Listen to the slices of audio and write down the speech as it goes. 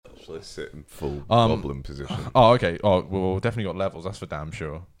Let's sit in full goblin position. Oh, okay. Oh, well, we've definitely got levels. That's for damn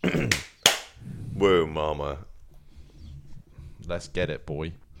sure. Whoa, mama. Let's get it,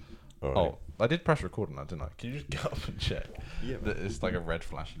 boy. All right. Oh, I did press record on that, didn't I? Can you just get up and check? Yeah. It's like a red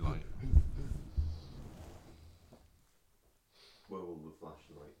flashy light. Where will the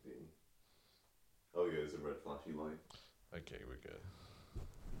flashlight be? Oh yeah, there's a red flashy light. Okay, we're good.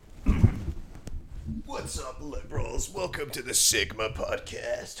 What's up, liberals? Welcome to the Sigma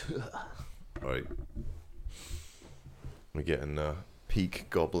podcast. Right. We're getting peak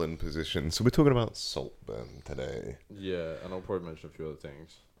goblin position. So we're talking about Saltburn today. Yeah, and I'll probably mention a few other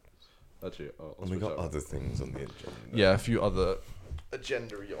things. Actually, And we got other things on the agenda. Yeah, a few other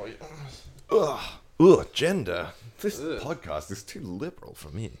agenda items. Ugh, gender. This Ugh. podcast is too liberal for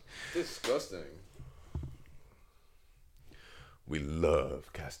me. Disgusting. We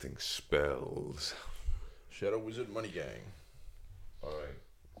love casting spells. Shadow Wizard Money Gang. Alright.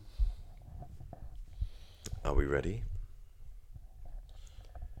 Are we ready?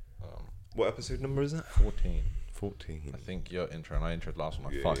 What episode number is that? 14. 14. I think your intro and I introed last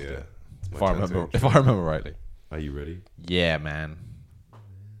one. I Yeah, fucked yeah. it. It's my If I turn to remember, intro. if I remember rightly. Are you ready? Yeah, man.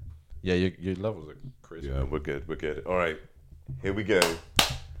 Yeah, your levels are crazy. Yeah, we're good. We're good. All right, here we go.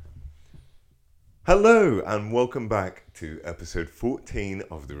 Hello, and welcome back to episode 14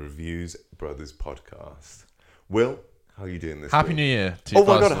 of the Reviews Brothers podcast. Will, how are you doing this Happy week? New Year. To Oh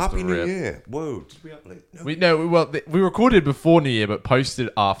my us, god, that's Happy the New rip. Year. Whoa, did we upload? No. We recorded before New Year, but posted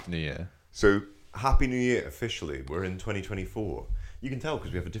after New Year. So, Happy New Year officially. We're in 2024. You can tell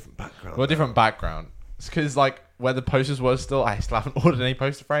because we have a different background. Well, a different background. It's because, like, where the posters were still, I still haven't ordered any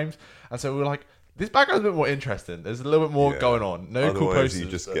poster frames. And so we were like, this background's a bit more interesting. There's a little bit more Yeah. going on. No cool Otherwise, posters. you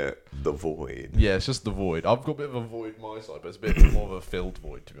just get the void. Yeah, it's just the void. I've got a bit of a void my side, but it's a bit more of a filled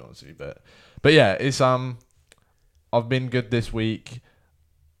void, to be honest with you. But yeah, it's I've been good this week.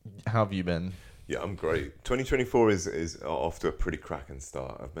 How have you been? Yeah, I'm great. 2024 is off to a pretty cracking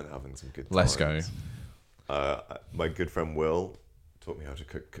start. I've been having some good times. Let's go. My good friend Will taught me how to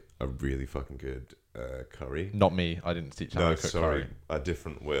cook a really fucking good curry. Not me. I didn't teach how to cook curry. A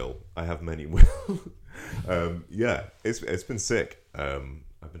different Will. I have many Will. Yeah, it's been sick.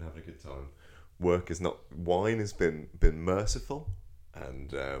 I've been having a good time. Work is not. Wine has been merciful,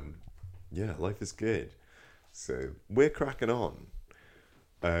 and yeah, life is good. So we're cracking on.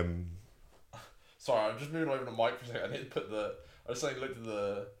 Sorry, I'm just moving over the mic for a second. I need to put the. I just suddenly looked at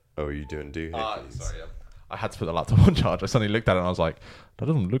the. Oh, are you doing doohickeys? Sorry, yeah. I had to put the laptop on charge. I suddenly looked at it and I was like, that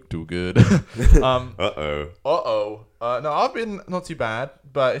doesn't look too good. Uh-oh. No, I've been not too bad,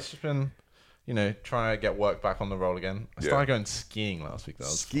 but it's just been, trying to get work back on the roll again. I started going skiing last week.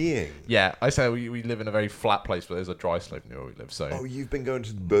 Skiing? Yeah, I say we live in a very flat place, but there's a dry slope near where we live. So Oh, you've been going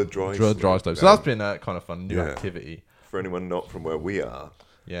to the dry slope. So that's been a kind of fun new activity. For anyone not from where we are,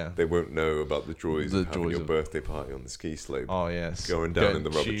 yeah, they won't know about the joys of having your of birthday party on the ski slope. Oh yes, going down in the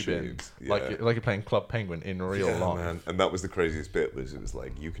rubber tubes, like you're playing Club Penguin in real life. Man. And that was the craziest bit. Was it was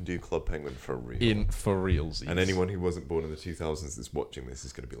like you can do Club Penguin for real, for realsies. And anyone who wasn't born in the 2000s that's watching this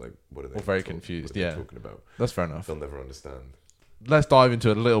is going to be like, "What are they?" very confused. What are they talking about? That's fair enough. They'll never understand. Let's dive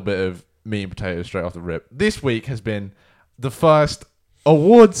into a little bit of meat and potatoes straight off the rip. This week has been the first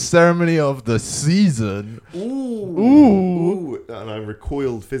awards ceremony of the season. Ooh. And I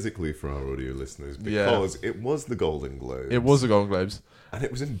recoiled physically for our audio listeners because it was the Golden Globes. It was the Golden Globes. And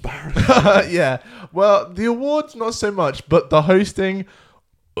it was embarrassing. Yeah. Well, the awards, not so much, but the hosting...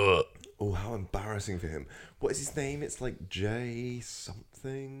 Oh, how embarrassing for him. What is his name? It's like Jay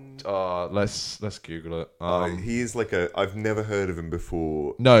something. Let's Google it. He is like I've never heard of him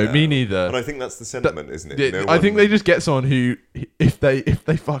before. No, me neither. And I think that's the sentiment, isn't it? I think they just get someone who, if they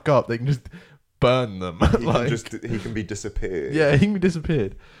fuck up, they can just burn them. He can be disappeared. Yeah, he can be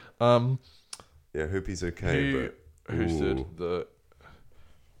disappeared. Yeah, I hope he's okay. Who hosted the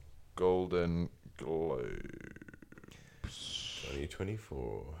Golden Globes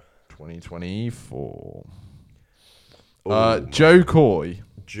 2024. 2024. Oh, Joe Coy.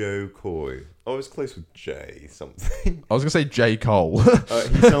 Joe Coy. Oh, I was close with Jay something. I was gonna say J. Cole.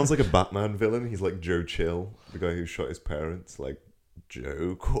 He sounds like a Batman villain. He's like Joe Chill, the guy who shot his parents. Like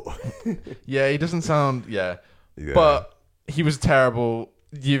Joe Coy. Yeah, he doesn't sound. Yeah, but he was terrible.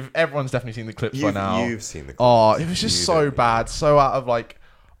 Everyone's definitely seen the clips by now. You've seen the clips. Oh, it was just so bad, so out of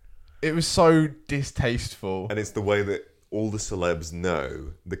it was so distasteful. And it's the way that all the celebs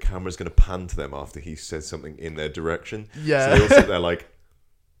know the camera's going to pan to them after he says something in their direction. Yeah. So they all sit there like,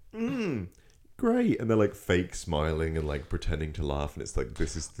 great. And they're like fake smiling and like pretending to laugh. And it's like,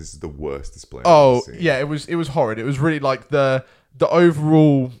 this is the worst display I've ever seen. Yeah, it was horrid. It was really like the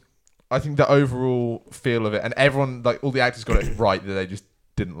overall, I think the overall feel of it. And everyone, like all the actors got it right that they just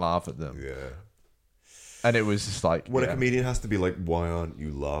didn't laugh at them. Yeah. And it was just like When a comedian has to be like, "Why aren't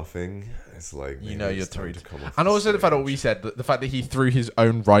you laughing?" It's like you're three. come off And the also the fact that stage. we said the fact that he threw his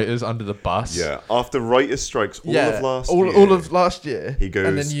own writers under the bus. Yeah, after writers' strikes all of last year, all of last year, he goes,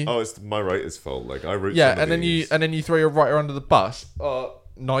 and then you, "Oh, it's my writer's fault. Like I wrote." yeah, some of and these. then you throw your writer under the bus.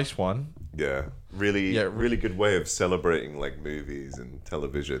 Nice one. Yeah, really good way of celebrating like movies and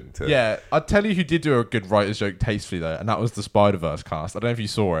television. Yeah, I'd tell you who did do a good writer's joke tastefully though, and that was the Spider-Verse cast. I don't know if you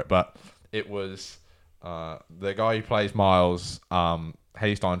saw it, but it was the guy who plays Miles,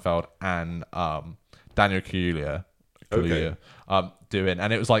 Haley Steinfeld, and Daniel Kaluuya, doing,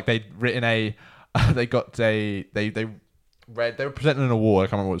 and it was like they'd written they were presenting an award. I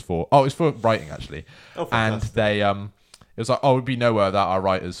can't remember what it was for. Oh, it was for writing actually, and they it was like, we'd be nowhere without our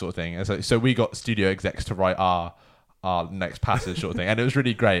writers, sort of thing. And so we got studio execs to write our next passage, sort of thing, and it was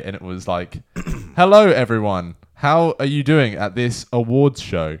really great. And it was like, "Hello, everyone. How are you doing at this awards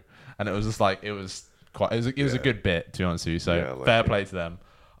show?" And it was just like it was a good bit, to be honest with you. So fair play to them.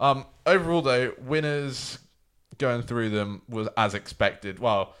 Overall, though, winners going through them was as expected.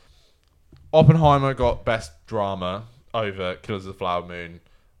 Well, Oppenheimer got best drama over Killers of the Flower Moon,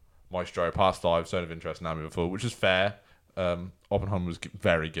 Maestro, Past Lives, Zone of Interest, Now Moving Forward, which is fair. Oppenheimer was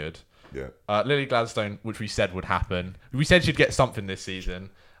very good. Yeah. Lily Gladstone, which we said would happen. We said she'd get something this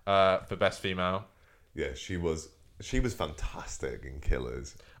season for best female. Yeah, she was fantastic in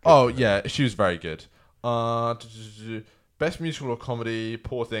Killers. Yeah, she was very good. Best musical or comedy,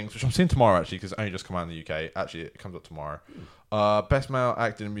 Poor Things, which I'm seeing tomorrow actually because it only just come out in the UK. Actually, it comes up tomorrow. Best male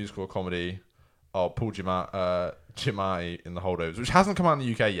acting in musical or comedy, Paul Giamatti in The Holdovers, which hasn't come out in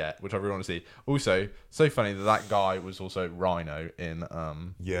the UK yet, which I really want to see. Also, so funny that guy was also Rhino in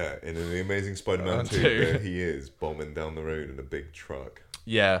in The Amazing Spider-Man 2. There he is bombing down the road in a big truck.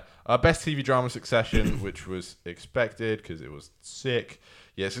 Yeah. Best TV drama, Succession, which was expected because it was sick.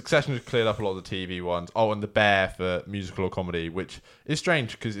 Yeah, Succession has cleared up a lot of the TV ones. Oh, and The Bear for musical or comedy, which is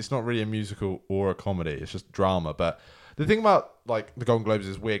strange because it's not really a musical or a comedy. It's just drama. But the thing about like the Golden Globes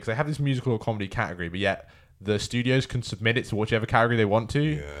is weird because they have this musical or comedy category, but yet the studios can submit it to whichever category they want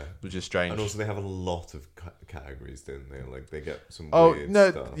to, which is strange. And also they have a lot of categories, don't they? Like they get some weird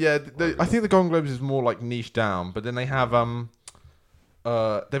stuff. Yeah, I think the Golden Globes is more like niche down, but then they have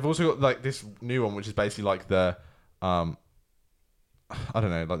they've also got like this new one, which is basically like the I don't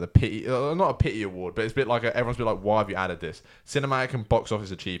know, like the pity, not a pity award, but it's a bit like everyone's a bit like, why have you added this? Cinematic and box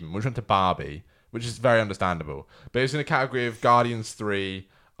office achievement, which went to Barbie, which is very understandable. But it's in the category of Guardians 3,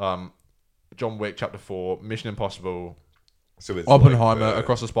 John Wick Chapter 4, Mission Impossible, so it's Oppenheimer, like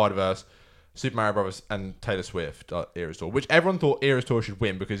Across the Spider-Verse, Super Mario Brothers, and Taylor Swift, Eras Tour, which everyone thought Eras Tour should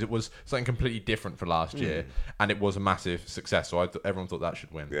win because it was something completely different for last year, and it was a massive success, so everyone thought that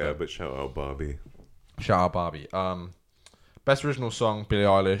should win. Yeah, but shout out Barbie. Shout out Barbie. Best original song, Billie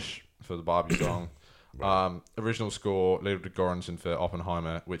Eilish for the Barbie song. Right. Original score, Ludwig Göransson for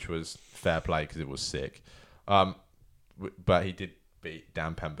Oppenheimer, which was fair play because it was sick. But he did beat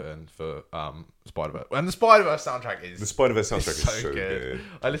Dan Pemberton for Spider-Verse. And the Spider-Verse soundtrack is... The Spider-Verse soundtrack is so good.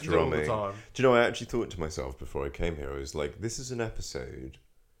 I listen to it all the time. Do you know, I actually thought to myself before I came here, I was like, this is an episode...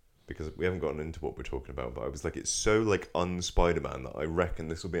 because we haven't gotten into what we're talking about, but I was like, it's so like un-Spider-Man that I reckon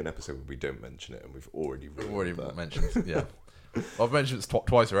this will be an episode where we don't mention it, and we've already mentioned, yeah. I've mentioned it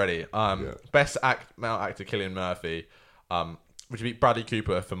twice already. Best male actor, Cillian Murphy, which beat Bradley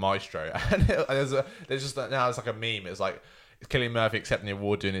Cooper for Maestro. And there's just now it's like a meme. It's like it's Cillian Murphy accepting the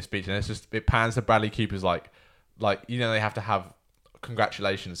award, doing his speech, and it pans to Bradley Cooper's like they have to have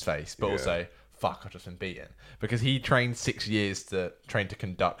congratulations face, but also fuck, I've just been beaten because he trained 6 years to train to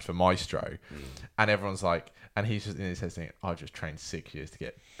conduct for Maestro, and everyone's like, and he's just in his head saying, I just trained 6 years to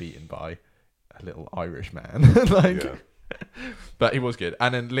get beaten by a little Irish man, But he was good,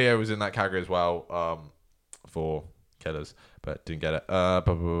 and then Leo was in that category as well for Killers, but didn't get it.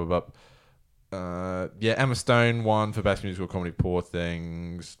 Emma Stone won for best musical comedy, Poor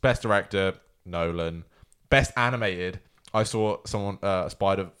Things. Best director, Nolan. Best animated, I saw someone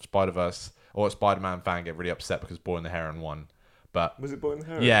Spider-Verse or a Spider-Man fan get really upset because Boy and the Heron won. But was it Boy and the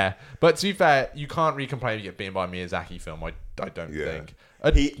Heron? Yeah, but to be fair, you can't really complain if you get beaten by a Miyazaki film. I don't think.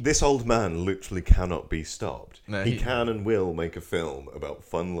 This old man literally cannot be stopped. No, he can and will make a film about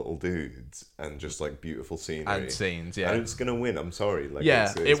fun little dudes and just like beautiful scenery and scenes. Yeah, and it's gonna win. I'm sorry. Like,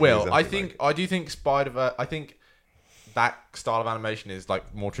 it will. I do think Spider-Verse. I think that style of animation is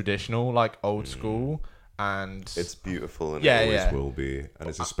like more traditional, like old school. And it's beautiful and it always will be, and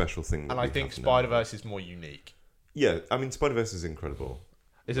it's a special thing. And I think Spider-Verse is more unique. Yeah, I mean Spider-Verse is incredible.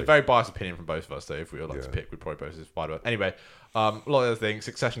 It's a very biased opinion from both of us, though. If we were like to pick, we'd probably both say Spider-Verse. Anyway, a lot of other things.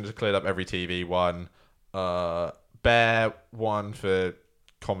 Succession just cleared up every TV one. Bear won for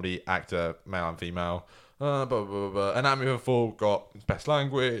comedy actor, male and female. Blah, blah, blah, blah. Anatomy of a Fall got best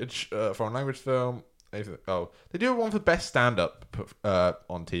language, foreign language film. Oh, they do one for best stand-up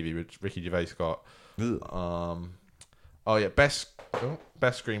on TV, which Ricky Gervais got. Oh yeah, best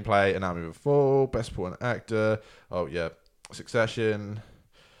screenplay, Anatomy of a Fall, best supporting actor. Oh yeah, Succession.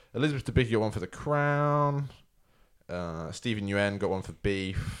 Elizabeth Debicki got one for The Crown. Stephen Yeun got one for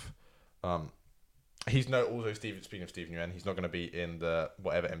Beef. He's speaking of Stephen Yeun, he's not going to be in the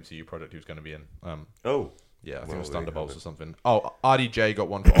whatever MCU project he was going to be in. Yeah, I think it was Thunderbolts or something. Oh, RDJ got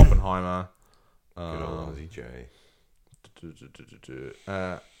one for Oppenheimer. Good old RDJ.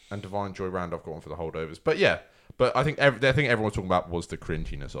 And Divine Joy Randolph got one for The Holdovers. But yeah, I think everyone was talking about was the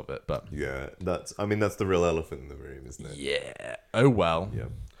cringiness of it. But yeah, that's the real elephant in the room, isn't it? Yeah. Oh well. Yeah.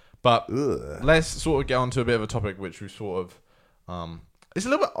 But let's sort of get on to a bit of a topic which we sort of it's a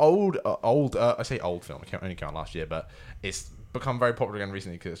little bit old. I say old film. It only came out last year, but it's become very popular again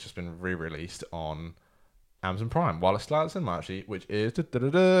recently because it's just been re-released on Amazon Prime while it's still out of cinema, actually, which is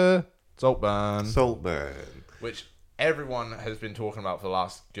Saltburn. Saltburn. Which everyone has been talking about for the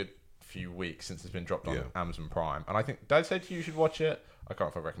last good few weeks since it's been dropped on Amazon Prime. And I think Dad said to you should watch it. I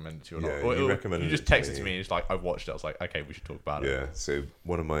can't know if I recommended it to you or not. Or you recommended you just texted to me. It's like, I've watched it. I was like, okay, we should talk about it. Yeah, so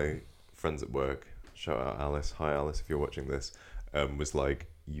one of my friends at work, shout out Alice, hi Alice if you're watching this, was like,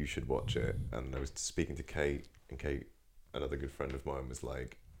 you should watch it. And I was speaking to Kate, and Kate, another good friend of mine, was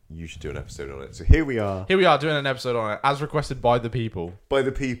like, you should do an episode on it. So here we are. Here we are doing an episode on it, as requested by the people. By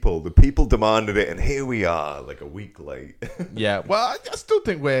the people. The people demanded it, and here we are, like a week late. Yeah, well, I still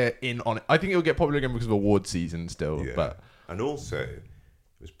think we're in on it. I think it'll get popular again because of award season still. Yeah. But and also, it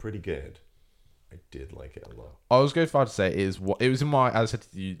was pretty good. I did like it a lot. I was going to say it was in my, as I said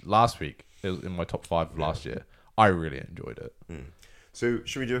to you last week, it was in my top 5 of last year. I really enjoyed it. So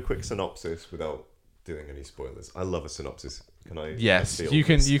should we do a quick synopsis without doing any spoilers? I love a synopsis. Can I? Yes, you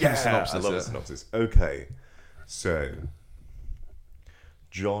can synopsis. I love a synopsis. Okay, so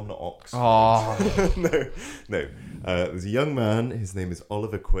John Oxford. Oh. no. There's a young man. His name is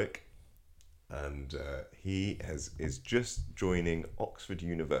Oliver Quick, and he is just joining Oxford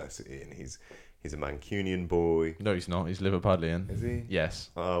University, and he's a Mancunian boy. No, he's not. He's Liverpudlian. Is he?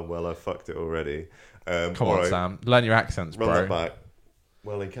 Yes. Oh well, I fucked it already. Come on, Sam. Learn your accents, bro. Run that back.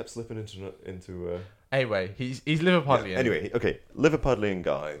 Well, he kept slipping into. Anyway, he's Liverpudlian. Yeah, anyway, okay, Liverpudlian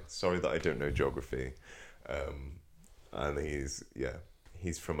guy. Sorry that I don't know geography. And he's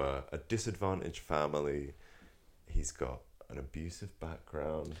from a disadvantaged family. He's got an abusive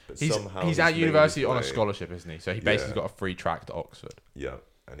background, but somehow he's at university on a scholarship, isn't he? So he basically got a free track to Oxford. Yeah,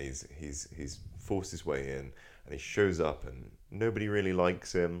 and he's forced his way in, and he shows up, and nobody really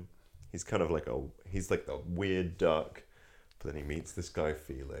likes him. He's kind of like the weird duck, but then he meets this guy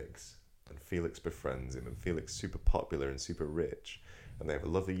Felix. And Felix befriends him, and Felix is super popular and super rich, and they have a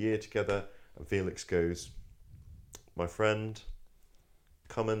lovely year together. And Felix goes, "My friend,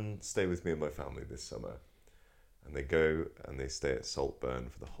 come and stay with me and my family this summer." And they go and they stay at Saltburn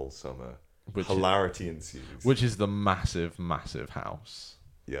for the whole summer. Hilarity ensues. Which is the massive, massive house.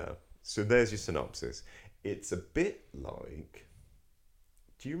 Yeah. So there's your synopsis. It's a bit like,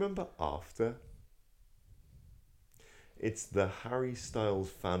 do you remember After? It's the Harry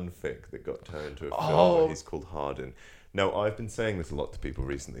Styles fanfic that got turned into a film. And he's called Harden. Now, I've been saying this a lot to people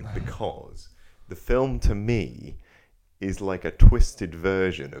recently because the film, to me, is like a twisted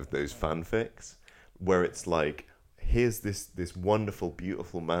version of those fanfics, where it's like, here's this wonderful,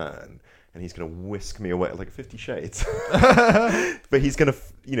 beautiful man, and he's going to whisk me away, like 50 Shades. But he's going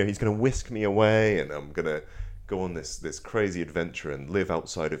to whisk me away, and I'm going to go on this crazy adventure and live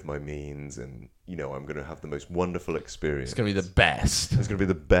outside of my means, and I'm going to have the most wonderful experience. It's going to be the best. It's going to be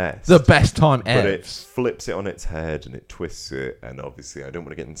the best. The best time ever. But it flips it on its head and it twists it, and obviously I don't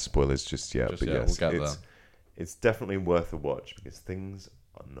want to get into spoilers just yet, yes, it's definitely worth a watch because things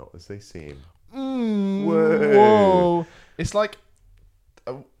are not as they seem. Whoa. It's like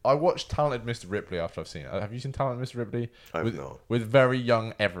I watched Talented Mr. Ripley after I've seen it. Have you seen Talented Mr. Ripley? I've not. With very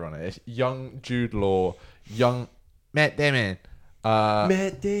young everyone in it. It's young Jude Law, young Matt Damon.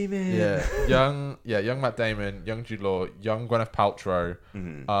 Matt Damon. Young Matt Damon, young Jude Law, young Gwyneth Paltrow,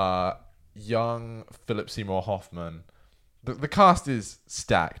 young Philip Seymour Hoffman. The cast is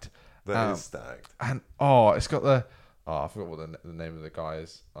stacked. That is stacked. And it's got I forgot what the name of the guy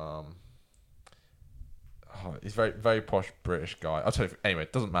is. He's very, very posh British guy. I'll tell you. Anyway,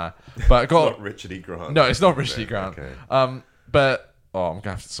 it doesn't matter. But it's not Richard E. Grant. No, it's not Richard E. Grant. Okay. But I'm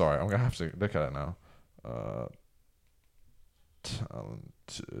gonna have to look at it now.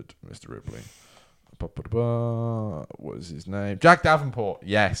 Talented Mr. Ripley. What is his name? Jack Davenport.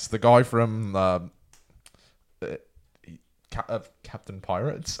 Yes, the guy from Captain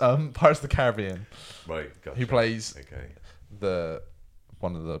Pirates, Pirates of the Caribbean, Right. Gotcha. who plays Okay.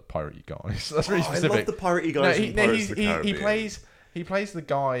 one of the piratey guys. That's really I specific. love the piratey guys in Pirates of the Caribbean. He plays the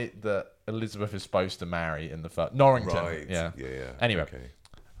guy that Elizabeth is supposed to marry in the first Norrington. Right. Yeah. Yeah. Anyway, Okay.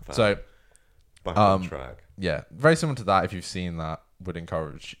 so Back on track. yeah, very similar to that. If you've seen that, would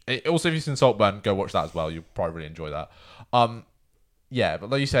encourage. Also, if you've seen Saltburn, go watch that as well. You'll probably really enjoy that. Yeah, but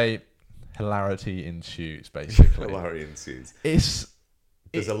like you say, hilarity ensues. Basically, Hilarity ensues.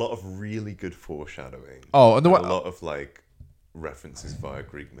 There's a lot of really good foreshadowing. Oh, and a lot of like references via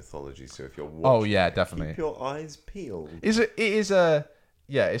Greek mythology. So if you're watching, definitely keep your eyes peeled. It's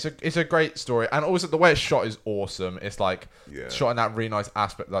a great story, and also the way it's shot is awesome. It's like shot in that really nice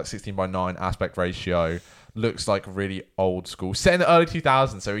aspect, like 16:9 aspect ratio. Looks like really old school, set in the early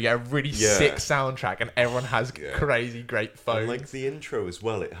 2000s. So we get a really sick soundtrack, and everyone has crazy great phones. And like the intro as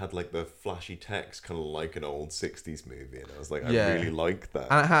well, it had like the flashy text, kind of like an old 60s movie, and I was like, I really liked that.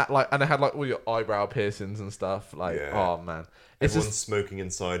 And it had like all your eyebrow piercings and stuff. Like, oh man, everyone's smoking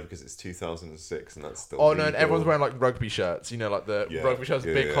inside because it's 2006, and that's still. Oh no, and everyone's wearing like rugby shirts. You know, like the rugby shirts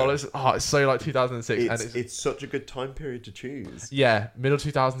with big collars. Oh, it's so like 2006, and it's such a good time period to choose. Yeah, middle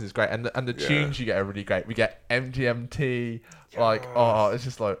 2000s is great, and the tunes you get are really great. We get MGMT, like it's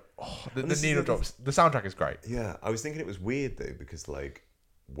just like the needle drops. The soundtrack is great. Yeah, I was thinking it was weird though because like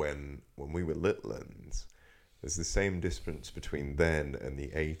when we were littlands, there's the same difference between then and the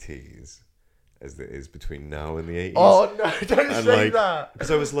 80s as there is between now and the 80s. Oh no, don't say that. Because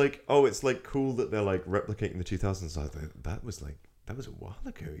I was like, oh, it's like cool that they're like replicating the 2000s. I thought that was a while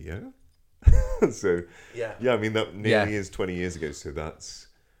ago, yeah. So yeah, I mean that nearly is 20 years ago. So that's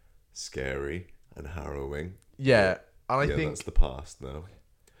scary and harrowing. Yeah, and I think that's the past now.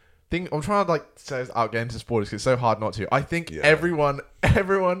 I'm trying to like say I'll get into spoilers because it's so hard not to. I think everyone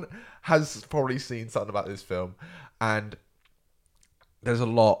has probably seen something about this film, and there's a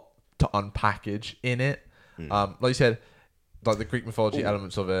lot to unpackage in it. Like you said, like the Greek mythology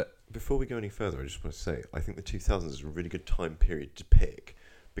elements of it. Before we go any further, I just want to say I think the 2000s is a really good time period to pick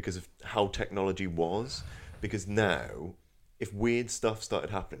because of how technology was. Because now, if weird stuff started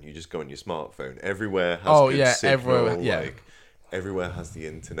happening, you just go on your smartphone. Everywhere has signal, everywhere has the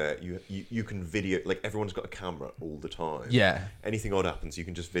internet. You can video, like everyone's got a camera all the time. Yeah. Anything odd happens, you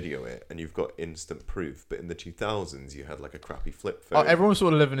can just video it, and you've got instant proof. But in the 2000s, you had like a crappy flip phone. Oh, everyone was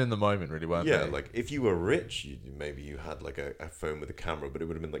sort of living in the moment, really, weren't they? Yeah, like if you were rich, maybe you had like a phone with a camera, but it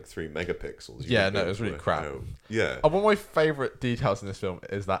would have been like 3 megapixels. It was really crap. Yeah. One of my favourite details in this film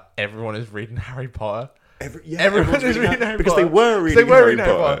is that everyone is reading Harry Potter. Everyone is reading Harry Potter. Because they were reading Harry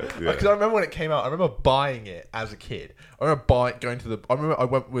Potter. Because I remember when it came out, I remember buying it as a kid. I remember I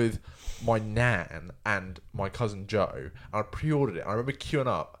went with my nan and my cousin Joe, and I pre-ordered it. I remember queuing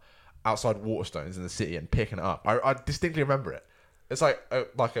up outside Waterstones in the city and picking it up. I distinctly remember it. It's like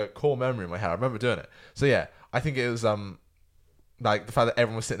a core memory in my head. I remember doing it. So yeah, I think it was like the fact that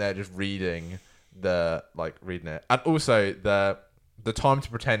everyone was sitting there just reading it, and also the time to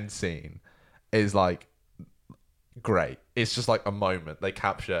pretend scene is like great. It's just like a moment they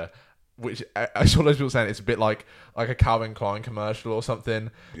capture, which I saw loads of people saying it's a bit like a Calvin Klein commercial or something,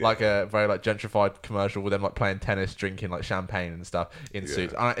 like a very like gentrified commercial with them like playing tennis, drinking like champagne and stuff in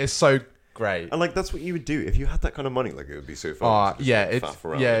suits. And it's so great. And like that's what you would do if you had that kind of money. Like it would be so fun.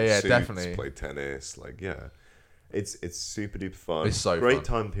 Definitely play tennis. Like it's super duper fun. It's so great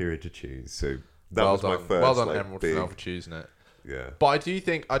fun. time period to choose. So that was my first. Well done, like, Emerald Fennell, for choosing it. Yeah, but I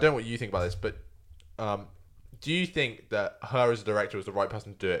don't know what you think about this, but do you think that her as a director was the right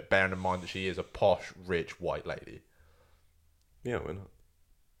person to do it, bearing in mind that she is a posh, rich, white lady? Yeah, why not?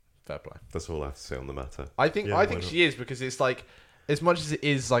 Fair play. That's all I have to say on the matter. I think she is, because it's like, as much as it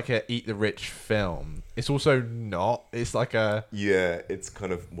is like a eat the rich film, it's also not. It's like a... Yeah, it's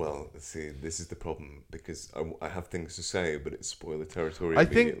kind of... Well, see, this is the problem, because I have things to say, but it's spoiler territory. I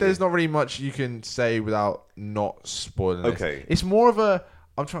think there's not really much you can say without not spoiling this. Okay. It's more of a...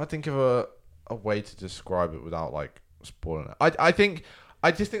 I'm trying to think of a way to describe it without like spoiling it.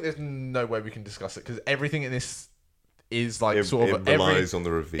 I just think there's no way we can discuss it, because everything in this is like it relies on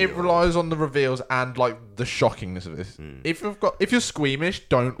the reveal. It relies on the reveals and like the shockingness of this. If you're squeamish,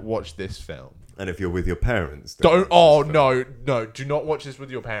 don't watch this film. And if you're with your parents, do not watch this with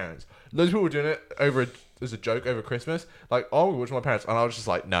your parents. Loads of people were doing it as a joke over Christmas. Like, we watch my parents, and I was just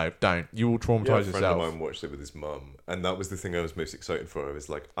like, no, don't. You will traumatize yourself. A friend of mine watched it with his mum, and that was the thing I was most excited for. I was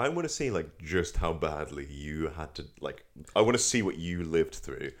like, I want to see like just how badly you had to like. I want to see what you lived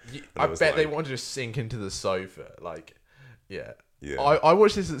through. I bet they wanted to just sink into the sofa. Like, yeah. I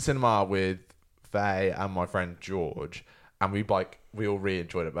watched this at the cinema with Faye and my friend George, and we all really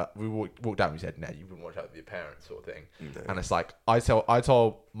enjoyed it. But we walked out and we said, "No, you wouldn't watch that with your parents," sort of thing. No. And it's like I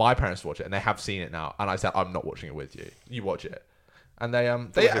told my parents to watch it, and they have seen it now. And I said, "I'm not watching it with you. You watch it." And they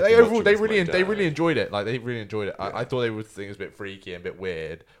really enjoyed it. Like they really enjoyed it. Yeah. I thought they would think it was a bit freaky and a bit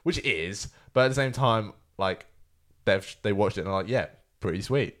weird, which it is. But at the same time, like they watched it and they're like, yeah, pretty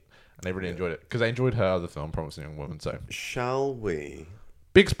sweet, and they really enjoyed it because they enjoyed her other film, Promising Young Woman. So shall we?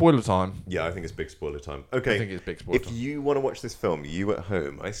 Big spoiler time. Yeah, I think it's big spoiler time. Okay, I think it's big spoiler time. If you want to watch this film, you at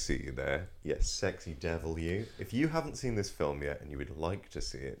home, I see you there. Yes, sexy devil, you. If you haven't seen this film yet and you would like to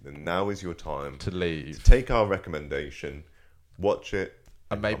see it, then now is your time to leave. To take our recommendation, watch it,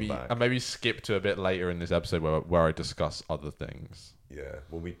 and maybe skip to a bit later in this episode where I discuss other things. Yeah,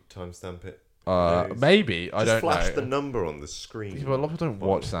 will we timestamp it? Maybe. I don't know. Just flash the number on the screen. Yeah, but a lot of people don't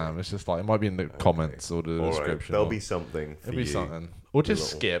watch Sam. It's just like it might be in the comments or the description. Right. There'll be something. There'll be something. Or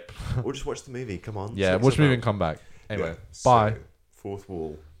just skip. Or just watch the movie. Come on. Yeah, watch the movie and come back. Anyway, bye. Fourth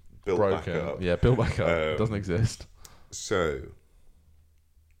wall built broken. Back up. Yeah, built back up. It doesn't exist. So,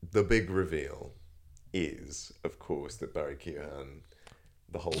 the big reveal is, of course, that Barry Keoghan.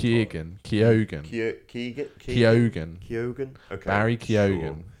 Keoghan. Okay. Barry Keoghan.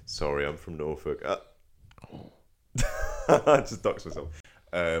 Sure. Sorry, I'm from Norfolk. I just doxed myself.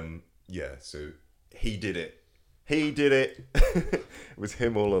 Yeah, so he did it. It was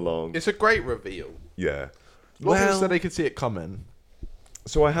him all along. It's a great reveal. Yeah. Well, said they could see it coming.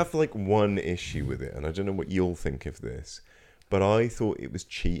 So I have one issue with it, and I don't know what you'll think of this, but I thought it was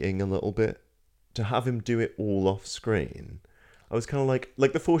cheating a little bit to have him do it all off screen. I was kind of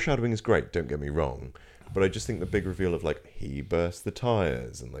like the foreshadowing is great, don't get me wrong, but I just think the big reveal of he burst the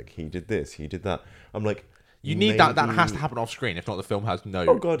tires and he did this, he did that. I'm like, you need that has to happen off screen. If not, the film has no.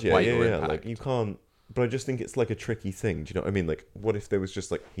 Oh god, yeah. Impact. You can't. But I just think it's a tricky thing. Do you know what I mean? What if there was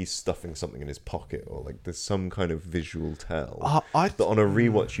just he's stuffing something in his pocket, or there's some kind of visual tell that on a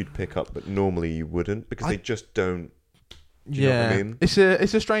rewatch you'd pick up, but normally you wouldn't because they just don't. Do you know what I mean? It's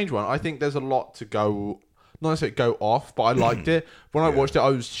a strange one. I think there's a lot to go. Not necessarily go off, but I liked it. When I watched it, I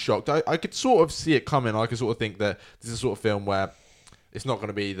was shocked. I could sort of see it coming. I could sort of think that this is a sort of film where it's not going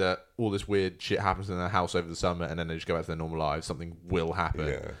to be that all this weird shit happens in their house over the summer and then they just go back to their normal lives. Something will happen.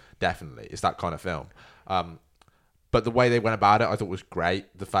 Yeah. Definitely. It's that kind of film. But the way they went about it, I thought was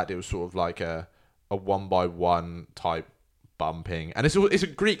great. The fact it was sort of like a one-by-one type bumping. And it's a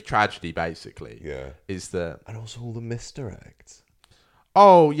Greek tragedy, basically. Yeah. And also all the misdirects.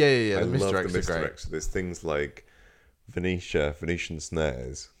 Oh, yeah. I love the misdirects. There's things like Venetian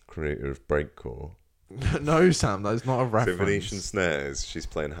Snares, creator of Breakcore. No, Sam, that's not a reference. So Venetian Snares, she's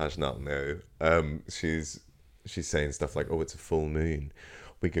playing Hajnat now. She's saying stuff like, "Oh, it's a full moon.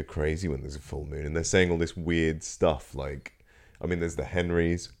 We go crazy when there's a full moon," and they're saying all this weird stuff. There's the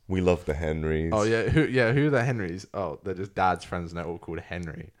Henrys. We love the Henrys. Oh yeah, who are the Henrys? Oh, they're just dad's friends, and they're all called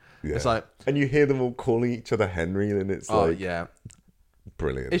Henry. Yeah. It's and you hear them all calling each other Henry, and it's yeah.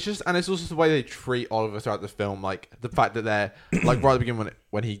 Brilliant. It's just, and it's also the way they treat Oliver throughout the film. The fact that they're right at the beginning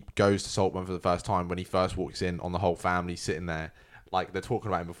when he goes to Saltburn for the first time, when he first walks in, on the whole family sitting there, they're talking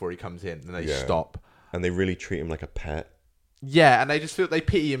about him before he comes in, and they stop, and they really treat him like a pet. Yeah, and they just feel they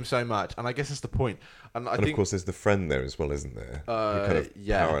pity him so much, and I guess that's the point. And I think, of course, there's the friend there as well, isn't there? Who kind of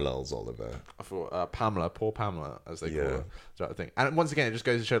parallels Oliver. I thought Pamela, poor Pamela, as they call her, sort of thing. And once again, it just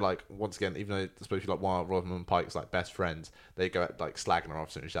goes to show, even though it's supposed to be while Rosamund and Pike's best friends, they go slagging her off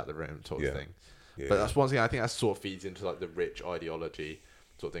as soon as she's out the room, sort of thing. Yeah. But that's once again, I think that sort of feeds into the rich ideology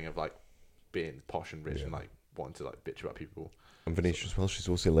sort of thing of being posh and rich and wanting to bitch about people. And Venetia as well. She's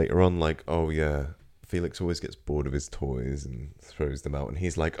also later on oh yeah. Felix always gets bored of his toys and throws them out, and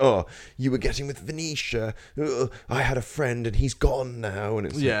he's like, "Oh, you were getting with Venetia. I had a friend, and he's gone now." And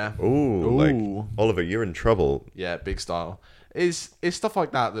it's Oliver, you're in trouble. Yeah, big style. It's stuff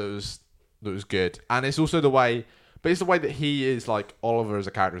like that that was good, and it's also the way, but it's the way that he is Oliver as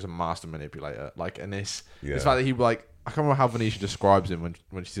a character is a master manipulator. And this fact that he I can't remember how Venetia describes him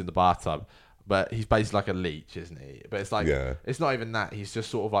when she's in the bathtub. But he's basically like a leech, isn't he? But it's it's not even that. He's just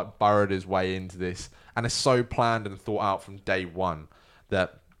sort of burrowed his way into this. And it's so planned and thought out from day one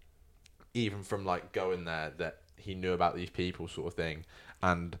that even from going there, that he knew about these people sort of thing.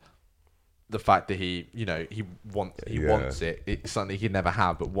 And the fact that he wants it. It's something he could never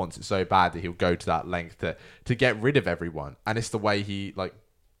have, but wants it so bad that he'll go to that length to get rid of everyone. And it's the way he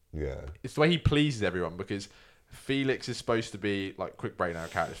it's the way he pleases everyone, because Felix is supposed to be quick breakdown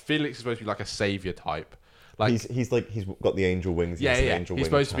characters. Felix is supposed to be a savior type. He's got the angel wings. He's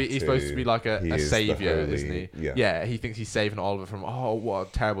supposed to be a savior, isn't he? Yeah. He thinks he's saving Oliver from what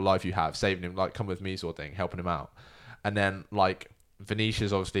a terrible life you have, saving him come with me sort of thing, helping him out. And then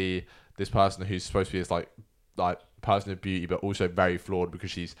Venetia's obviously this person who's supposed to be this person of beauty, but also very flawed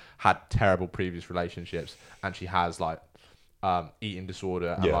because she's had terrible previous relationships and she has like eating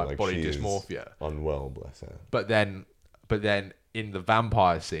disorder and like body dysmorphia. Unwell, bless her. But then in the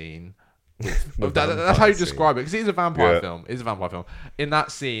vampire scene, that's how you describe it, because it is a vampire film. It is a vampire film. In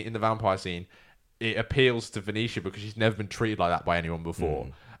that scene, in the vampire scene, it appeals to Venetia because she's never been treated like that by anyone before.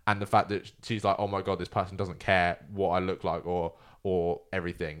 And the fact that she's like, oh my god, this person doesn't care what I look like or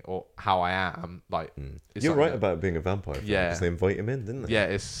everything or how I am. Like, you're right about it being a vampire film, because they invite him in, didn't they? Yeah,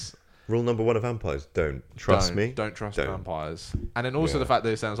 it's rule number one of vampires: don't trust me. Don't trust vampires. And then also the fact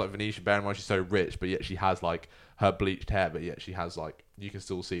that it sounds like Venetia, bearing in mind she's so rich, but yet she has like her bleached hair, but yet she has like, you can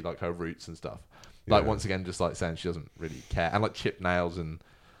still see like her roots and stuff. Like once again, just like saying she doesn't really care, and like chipped nails and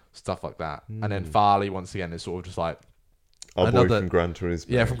stuff like that. And then Farley once again is sort of just like boy from Gran Turismo.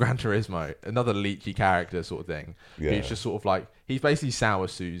 Yeah, from Gran Turismo. Another leechy character sort of thing. Yeah. He's just sort of like, he's basically Sour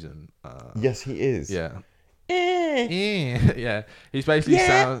Susan. Yes, he is. Yeah. Yeah. He's basically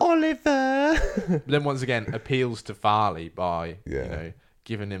Sour... Oliver! But then once again, appeals to Farley by, you know,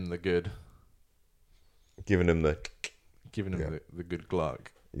 giving him the good... Giving him the good glug.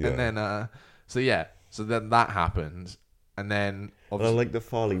 Yeah. And then, so then that happens. And then... And I like that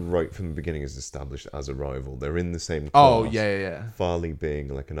Farley right from the beginning is established as a rival. They're in the same class. Oh, yeah. Farley,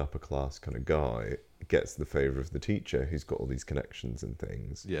 being like an upper class kind of guy, gets the favour of the teacher who's got all these connections and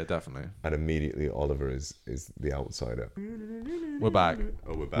things. Yeah, definitely. And immediately Oliver is the outsider. We're back.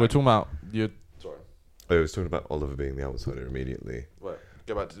 Oh, we're back. We're talking about... Sorry. I was talking about Oliver being the outsider immediately. Wait,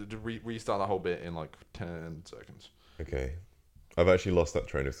 go back to restart that whole bit in like 10 seconds. Okay. I've actually lost that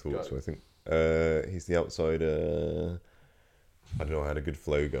train of thought, so I think he's the outsider... I don't know, I had a good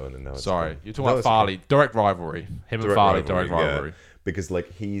flow going and now it's Sorry, you're talking about Farley. Okay. Direct rivalry. Him and Farley, direct rivalry. Yeah. Because like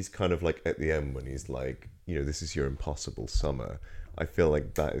he's kind of like at the end when he's like, you know, this is your impossible summer. I feel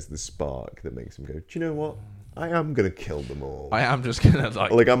like that is the spark that makes him go, do you know what? I am going to kill them all. I am just going to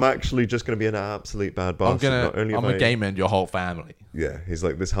like... I'm actually just going to be an absolute bad bastard. I'm going to game end your whole family. Yeah, he's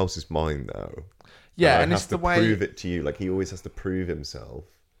like, this house is mine now. Yeah, and it's the way... I have to prove it to you. Like he always has to prove himself.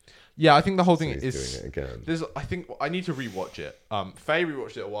 Yeah, I think the whole thing is doing it again. I think I need to rewatch it. Faye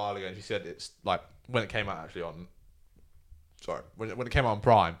rewatched it a while ago, and she said it's like when it came out actually on. Sorry, when it came out on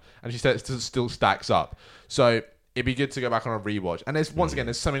Prime, and she said it still stacks up. So it'd be good to go back on a rewatch. And there's once again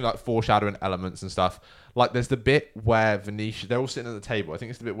there's something like foreshadowing elements and stuff. Like there's the bit where Venetia, they're all sitting at the table. I think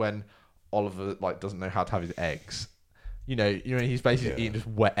it's the bit when Oliver like doesn't know how to have his eggs. You know, he's basically eating just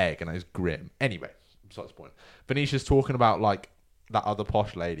wet egg, and it's grim. Anyway, besides the point. Venetia's talking about like that other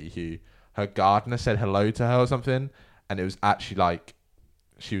posh lady who her gardener said hello to her or something, and it was actually like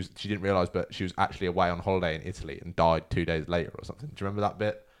she didn't realise, but she was actually away on holiday in Italy and died 2 days later or something. Do you remember that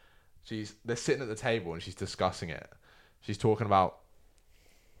bit? They're sitting at the table and she's discussing it. She's talking about,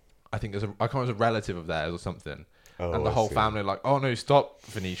 I think I can't remember, a relative of theirs or something. And the whole family are like, oh no, stop,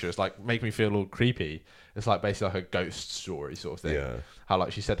 Venetia. It's like making me feel all creepy. It's like basically like a ghost story sort of thing. Yeah. How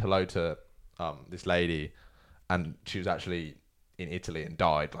like she said hello to this lady, and she was actually in Italy and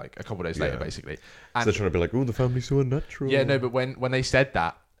died like a couple of days later, basically. And so they're trying to be like, oh, the family's so unnatural. Yeah, no, but when they said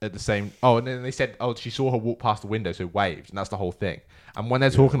that at the same, and then they said, she saw her walk past the window, so waved, and that's the whole thing. And when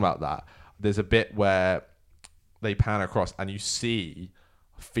they're talking about that, there's a bit where they pan across and you see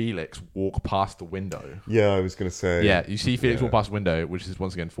Felix walk past the window. Yeah, I was gonna say. Yeah, you see Felix walk past the window, which is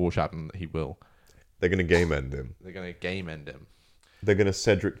once again foreshadowing that he will. They're gonna game end him. They're gonna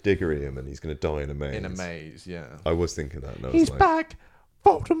Cedric Diggory him, and he's gonna die in a maze. In a maze, yeah. I was thinking that. And he's back.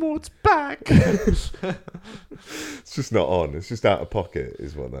 Voldemort's back. It's just not on. It's just out of pocket,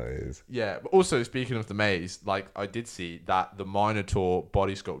 is what that is. Yeah, but also speaking of the maze, like I did see that the Minotaur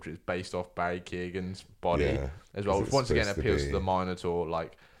body sculpture is based off Barry Keoghan's body as well, which once again appeals to the Minotaur.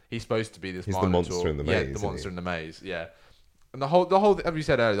 Like he's supposed to be this. He's Minotaur. The monster in the maze. Yeah, the monster in the maze. Yeah, and the whole, as we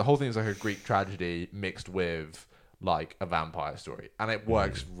said earlier, the whole thing is like a Greek tragedy mixed with like a vampire story, and it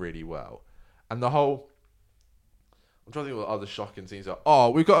works really well. And the whole, I'm trying to think what other shocking scenes are. Oh,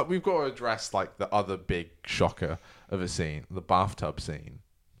 we've got to address like the other big shocker of a scene, the bathtub scene.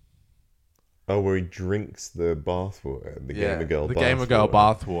 Oh, where he drinks the bathwater, the Gamer Girl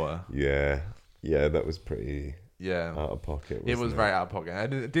bathwater. Yeah, that was pretty out of pocket. It was very out of pocket. I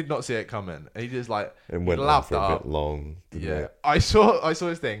did not see it coming. He just like and went on for a bit long. I saw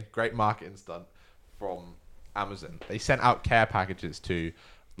this thing. Great marketing stunt from Amazon. They sent out care packages to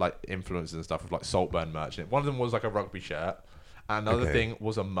like influencers and stuff with like Saltburn merch in it. One of them was like a rugby shirt, and another thing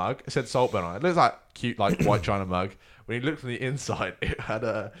was a mug. It said Saltburn on it. It looks like cute like white china mug. When you looked from the inside, it had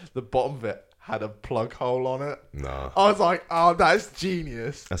the bottom of it had a plug hole on it. Nah. I was like, oh, that's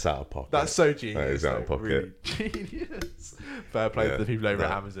genius. That's out of pocket. That's so genius. That is out of pocket. Really genius. Fair play to the people over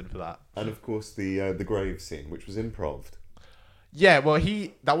at Amazon for that. And of course the grave scene, which was improv. Yeah, well,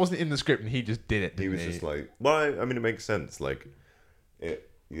 that wasn't in the script, and he just did it. He was just like, well, I mean, it makes sense. Like, yeah.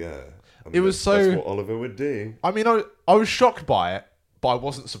 I mean, it was so. That's what Oliver would do. I mean, I was shocked by it, but I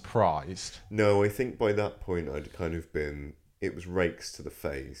wasn't surprised. No, I think by that point I'd kind of been. It was rakes to the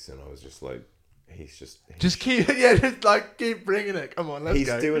face, and I was just like, just keep bringing it. Come on, let's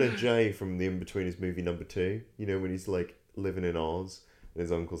go. He's doing a Jay from the In-Betweeners movie number 2. You know, when he's like living in Oz, and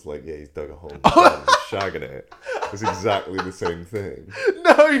his uncle's like, yeah, he's dug a hole, and shagging it. It's exactly the same thing.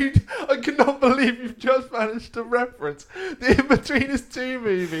 No, I cannot believe you've just managed to reference the In-Betweeners 2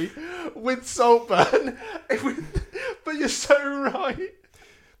 movie with Saltburn. But you're so right.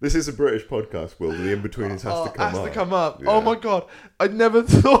 This is a British podcast, Will. The In-Betweeners has to come up. Yeah. Oh my god. I never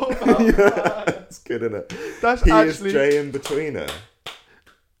thought about that. That's good, isn't it? He is Jay In-Betweener.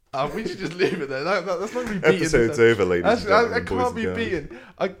 We should just leave it there. That's not going to be beaten. Episode's over, ladies and gentlemen. That can't be beaten.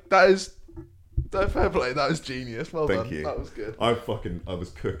 That is fair play. That was genius. Well Thank done. you. That was good. I was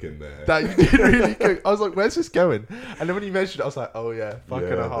cooking there. That you did really cook. I was like, where's this going? And then when you mentioned it, I was like, oh yeah,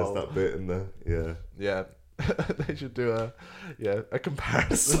 fucking a hole. There's that bit in there. Yeah. Yeah. They should do a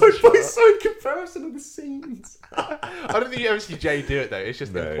comparison. Side comparison of the scenes. I don't think you ever see Jay do it though. It's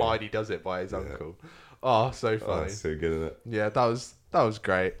just implied he does it by his uncle. Oh, so funny. That's so good, isn't it? Yeah, that was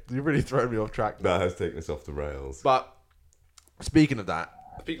great. You really thrown me off track. That has taken us off the rails. But speaking of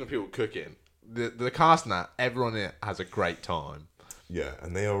people cooking, the cast and that, everyone in it has a great time. Yeah,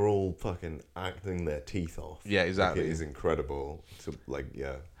 and they are all fucking acting their teeth off. Yeah, exactly. Like, it is incredible.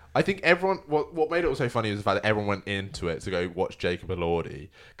 I think everyone. What made it so funny was the fact that everyone went into it to go watch Jacob Elordi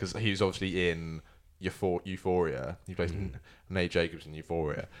because he was obviously in Euphoria. He plays Nate Jacobs in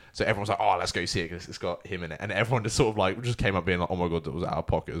Euphoria. So everyone's like, "Oh, let's go see it because it's got him in it." And everyone just sort of like just came up being like, "Oh my god, that was out of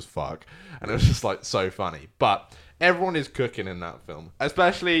pocket as fuck," and it was just like so funny. But everyone is cooking in that film,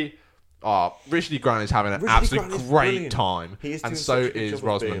 especially. Richard E. Grant is having an absolutely great time, and so is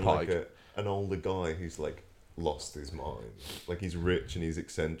Rosamund Pike. Like an older guy who's like lost his mind. Like he's rich and he's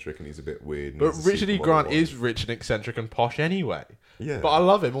eccentric and he's a bit weird. But Richard E. Grant is rich and eccentric and posh anyway. Yeah. But I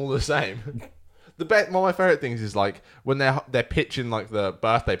love him all the same. One of my favourite things is like when they're pitching like the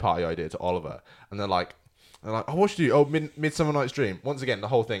birthday party idea to Oliver, and they're like, oh, what should you do? Oh, Midsummer Night's Dream. Once again, the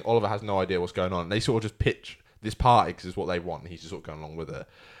whole thing, Oliver has no idea what's going on. And they sort of just pitch this party because it's what they want, and he's just sort of going along with it.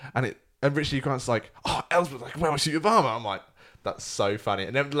 And Richard E. Grant's like, oh, Elspeth's like, where was you, Obama? I'm like, that's so funny.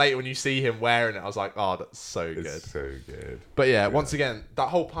 And then later when you see him wearing it, I was like, oh, that's so good. It's so good. But yeah, once again, that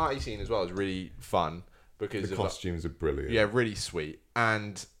whole party scene as well is really fun because the costumes are brilliant. Yeah, really sweet.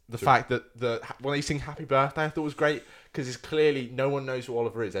 And the fact that when they sing Happy Birthday, I thought was great because it's clearly no one knows who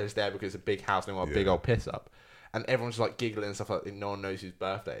Oliver is. They're just there because it's a big house and they want a big old piss up. And everyone's like giggling and stuff like that. No one knows whose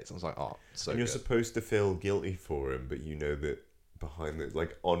birthday it is. I was like, oh, so and good. You're supposed to feel guilty for him, but you know that behind it,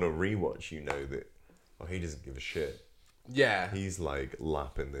 like on a rewatch, you know that he doesn't give a shit. Yeah, he's like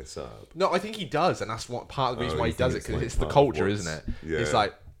lapping this up. No, I think he does, and that's what part of the reason why he does it because it's the culture, isn't it? Yeah, it's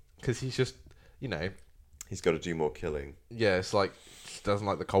like because he's just he's got to do more killing. Yeah, it's like he doesn't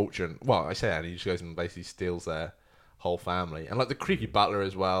like the culture, and well, I say that, and he just goes and basically steals their whole family, and like the creepy butler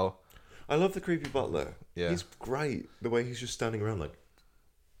as well. I love the creepy butler. Yeah, he's great. The way he's just standing around like.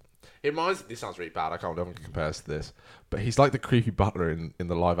 It reminds. This sounds really bad. I can't even compare to this, but he's like the creepy butler in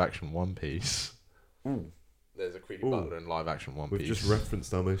the live action One Piece. Ooh. There's a creepy butler in live action One Piece. We've just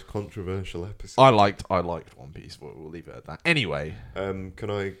referenced our most controversial episode. I liked One Piece. We'll leave it at that. Anyway,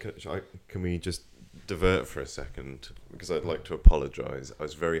 can we just divert for a second because I'd like to apologise. I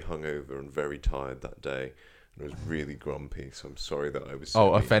was very hungover and very tired that day. And I was really grumpy, so I'm sorry that I was.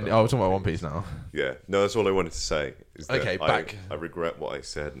 Offended. Oh, we're talking about One Piece now. Yeah, no, that's all I wanted to say. Is okay, that I regret what I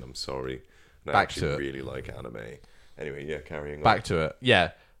said, and I'm sorry. And back I actually to it. Really like anime. Anyway, yeah, carrying on. Back to it.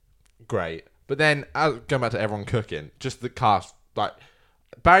 Yeah, great. But then, going back to everyone cooking, just the cast. Like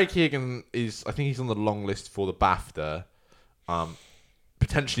Barry Keoghan is, I think he's on the long list for the BAFTA.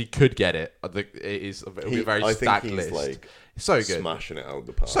 Potentially could get it. It is it'll be a very stacked list. Like so good, smashing it out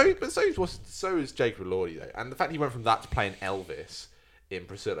the park. So is Jacob Elordi though, and the fact he went from that to playing Elvis in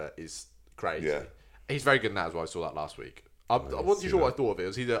Priscilla is crazy. Yeah, he's very good in that as well. I saw that last week. I wasn't sure what I thought of it. It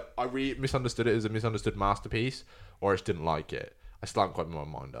was either I really misunderstood it as a misunderstood masterpiece, or I just didn't like it. I still haven't quite made my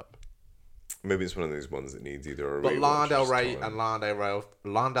mind up. Maybe it's one of those ones that needs either a. But Lana Del Rey and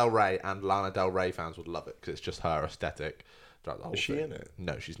Lana Del Rey fans would love it because it's just her aesthetic. The whole is she thing. in it?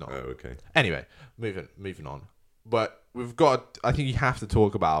 No, she's not. Oh, okay. Anyway, moving on. But we've got. I think you have to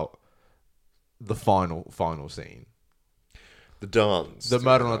talk about the final scene. The dance. The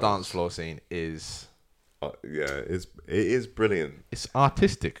murder on the dance floor scene is... it is brilliant. It's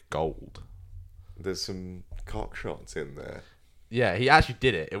artistic gold. There's some cock shots in there. Yeah, he actually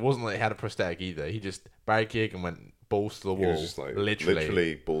did it. It wasn't like he had a prosthetic either. He just Barry Keoghan went balls to the wall. He was just like,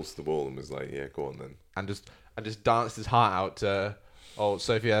 literally balls to the wall and was like, yeah, go on then. And just danced his heart out to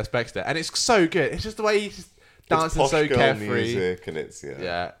Sophia Spexter. And it's so good. It's just the way he's just dancing so carefree. Music and it's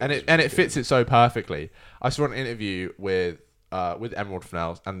it fits it so perfectly. I saw an interview with Emerald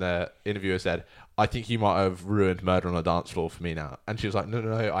Fennell, and the interviewer said, I think you might have ruined Murder on the Dance Floor for me now. And she was like,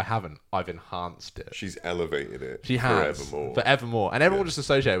 no, I haven't. I've enhanced it. She's elevated it. She has. Forevermore. And everyone just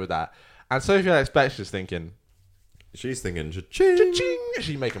associated with that. And Sophia Spexter's thinking... She's thinking, cha-ching. Cha-ching.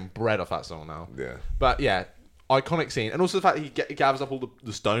 She's making bread off that song now. Yeah. But yeah, iconic scene. And also the fact that he gathers up all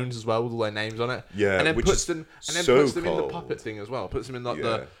the stones as well with all their names on it. Yeah, and then puts them in the cold. puppet thing as well. Puts them in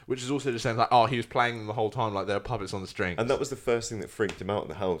like which is also just saying like, he was playing them the whole time like they're puppets on the string. And that was the first thing that freaked him out in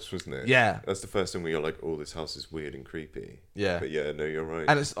the house, wasn't it? Yeah. That's the first thing where you're like, oh, this house is weird and creepy. Yeah. But yeah, no, you're right.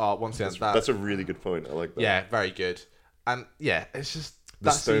 And it's once again that's a really good point. I like that. Yeah, very good. And yeah, it's just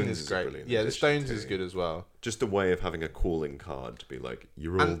that scene is great. Yeah, the Stones is good as well. Just a way of having a calling card to be like,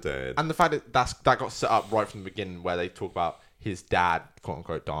 you're all dead. And the fact that got set up right from the beginning where they talk about his dad, quote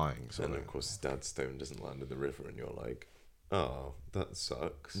unquote, dying. So and then, of course, his dad's stone doesn't land in the river, and you're like, oh, that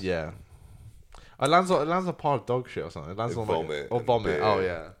sucks. Yeah. It lands on a pile of dog shit or something. It lands on vomit. Or vomit. Beer. Oh,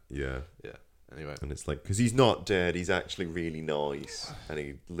 yeah. Yeah. Yeah. Anyway. And it's like, because he's not dead, he's actually really nice, and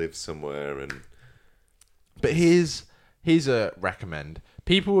he lives somewhere, and... But here's a recommend.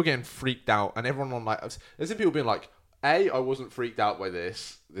 People were getting freaked out, and everyone on like, there's some people being like, A, I wasn't freaked out by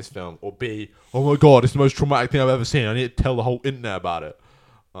this film, or B, oh my god, it's the most traumatic thing I've ever seen. I need to tell the whole internet about it.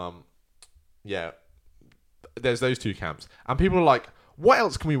 Yeah, there's those two camps, and people are like, what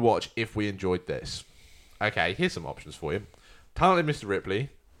else can we watch if we enjoyed this? Okay, here's some options for you. Talented Mr. Ripley.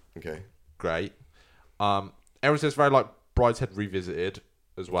 Okay. Great. Everyone says very like Brideshead Revisited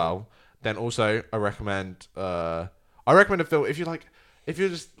as well. Then also I recommend a film if you're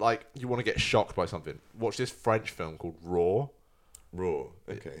just like you want to get shocked by something. Watch this French film called Raw. Raw.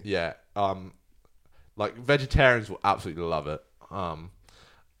 Okay. Yeah. Like vegetarians will absolutely love it.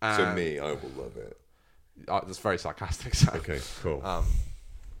 So me, I will love it. That's very sarcastic. So. Okay. Cool.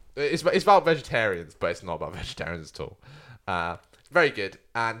 It's about vegetarians, but it's not about vegetarians at all. Very good.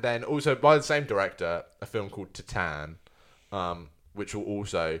 And then also by the same director, a film called Titan, which will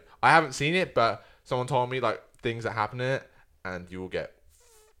also... I haven't seen it, but someone told me like things that happen in it, and you will get...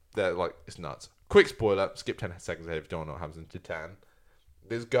 They're like, it's nuts. Quick spoiler, skip 10 seconds ahead if you don't know what happens in Titan.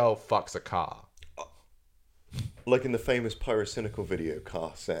 This girl fucks a car. Like in the famous pyrocynical video,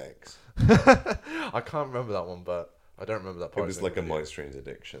 Car Sex. I can't remember that one, but I don't remember that part. It was like a My Strange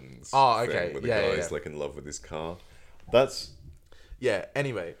Addictions okay. thing where the guy's like in love with his car. That's... Yeah,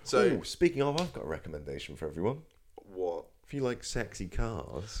 anyway, so... Ooh, speaking of, I've got a recommendation for everyone. What? If you like sexy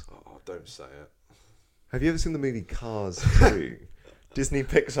cars... Oh, don't say it. Have you ever seen the movie Cars 2? Disney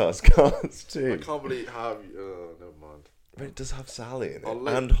Pixar's Cars 2. I can't believe how... never mind. But it does have Sally in it.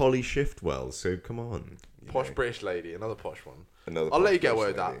 And Holly Shiftwell, so come on. Posh British lady, another posh one. I'll let you get away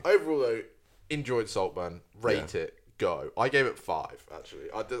with that. Overall, though, enjoyed Saltburn. Rate it. Go. I gave it 5,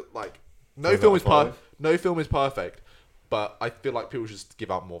 actually. I did, like... No film is perfect, but I feel like people should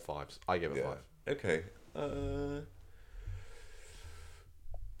give out more 5s. I gave it 5. Okay.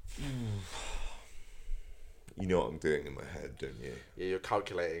 You know what I'm doing in my head, don't you? Yeah, you're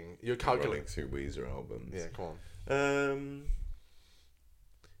calculating. Running through Weezer albums. Yeah, come on.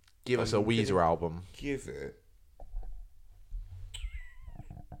 Give us a Weezer album. Give it.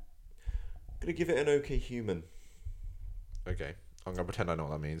 I'm gonna give it an OK Human. Okay, I'm gonna pretend I know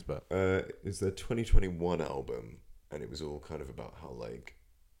what that means, but it's their 2021 album, and it was all kind of about how like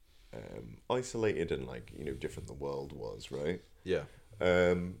isolated and like different the world was, right? Yeah.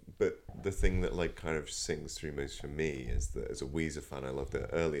 But the thing that like kind of sings through most for me is that as a Weezer fan, I love the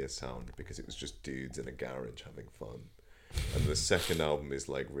earlier sound because it was just dudes in a garage having fun, and the second album is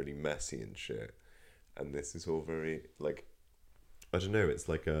like really messy and shit, and this is all very like, I don't know, it's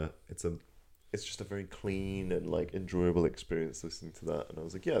like it's just a very clean and like enjoyable experience listening to that, and I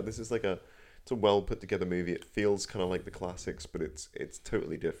was like, yeah, this is like it's a well put together movie. It feels kind of like the classics, but it's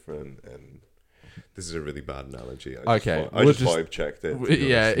totally different. And this is a really bad analogy. I just vibe checked it.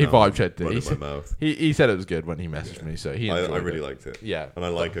 Yeah, he vibe checked it. In my mouth. He said it was good when he messaged me, so I really liked it. Yeah, and I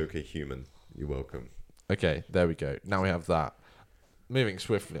like OK Human. You're welcome. Okay, there we go. Now we have that. Moving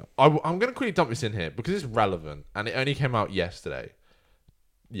swiftly, I'm going to quickly dump this in here because it's relevant, and it only came out yesterday.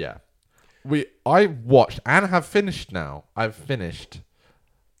 Yeah, I watched and have finished now. I've finished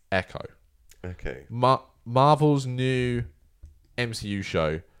Echo. Okay. Marvel's new MCU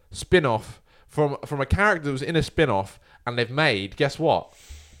show spin-off from a character that was in a spin-off, and they've made, guess what?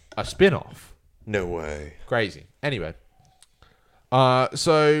 A spin-off. No way. Crazy. Anyway.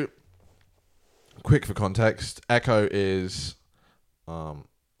 So quick for context, Echo is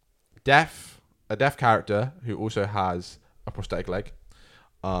deaf, a deaf character who also has a prosthetic leg.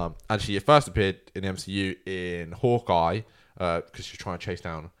 And she first appeared in the MCU in Hawkeye, because she's trying to chase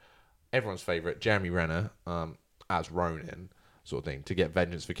down everyone's favourite, Jeremy Renner, as Ronin, sort of thing, to get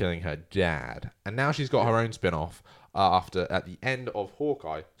vengeance for killing her dad. And now she's got her own spin-off at the end of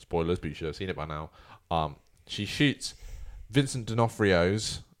Hawkeye, spoilers, but you should have seen it by now, she shoots Vincent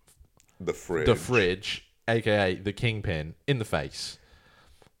D'Onofrio's The Fridge, aka the Kingpin, in the face.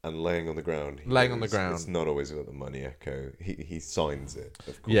 And laying on the ground. It's not always about the money, Echo. He signs it,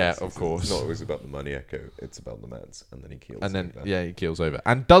 of course. Yeah, of course. It's not always about the money, Echo. It's about the meds. And then he kills over. Yeah, he kills over.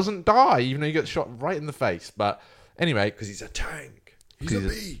 And doesn't die, even though he gets shot right in the face. But anyway. Because he's a tank. He's a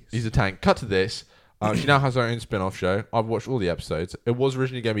beast. He's a tank. Cut to this. She now has her own spin-off show. I've watched all the episodes. It was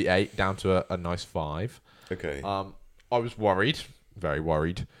originally going to be 8, down to a nice 5. Okay. I was worried, very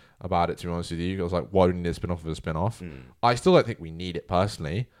worried about it, to be honest with you. I was like, why do we need a spin-off of a spin-off? I still don't think we need it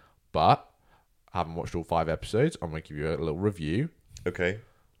personally, but I haven't watched all 5 episodes. I'm going to give you a little review. Okay.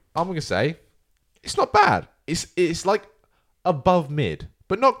 I'm going to say, it's not bad. It's like above mid,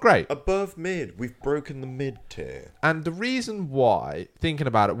 but not great. Above mid. We've broken the mid tier. And the reason why, thinking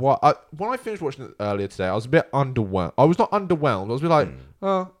about it, when I finished watching it earlier today, I was a bit underwhelmed. I was not underwhelmed. I was a bit like,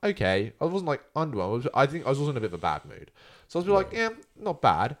 oh, okay. I wasn't like underwhelmed. I think I was also in a bit of a bad mood. So I was a bit like, yeah, not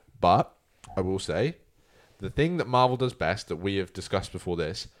bad. But I will say, the thing that Marvel does best, that we have discussed before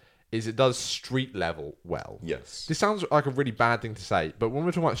this, is it does street level well. Yes. This sounds like a really bad thing to say, but when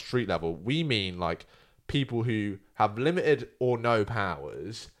we're talking about street level, we mean like people who have limited or no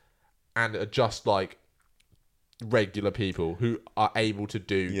powers and are just like regular people who are able to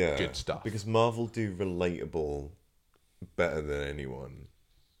do good stuff. Because Marvel do relatable better than anyone.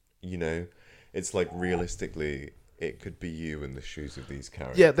 You know? It's like realistically, it could be you in the shoes of these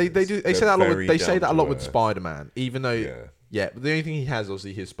characters. Yeah, they do. They say that a lot. They say that a lot with earth. Spider-Man, even though but the only thing he has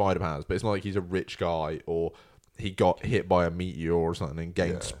obviously his Spider powers, but it's not like he's a rich guy or he got hit by a meteor or something and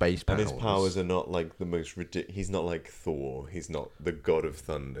gained space powers. And his powers are not like the most ridiculous. He's not like Thor. He's not the god of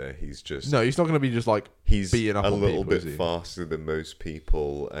thunder. He's just he's not going to be just like beating up a on little people, bit faster than most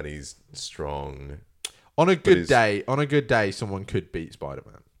people, and he's strong. On a good day, someone could beat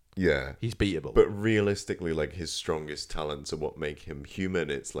Spider-Man. Yeah, he's beatable. But realistically, like his strongest talents are what make him human.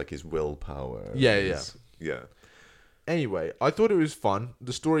 It's like his willpower. Yeah. Anyway, I thought it was fun.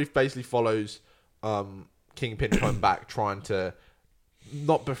 The story basically follows Kingpin coming back, trying to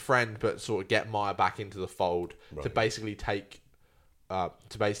not befriend, but sort of get Maya back into the fold to basically take her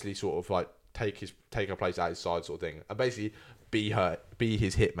place at his side, sort of thing, and basically be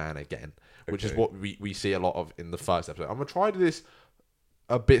his hitman again, which is what we see a lot of in the first episode. I'm gonna try to do this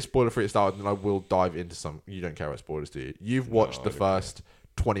a bit spoiler free at the start, and then I will dive into some. You don't care about spoilers, do you? You've watched the first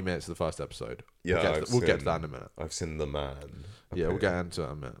 20 minutes of the first episode. Yeah, we'll get to that in a minute. I've seen The Man. Yeah, we'll get into that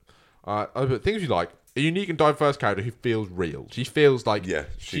in a minute. But things you like: a unique and diverse character who feels real. She feels like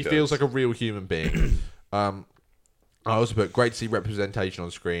she feels like a real human being. I also put great to see representation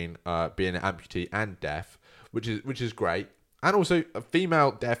on screen, being an amputee and deaf, which is great, and also a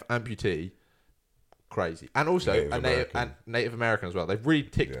female deaf amputee. Crazy. And also Native American as well. They've really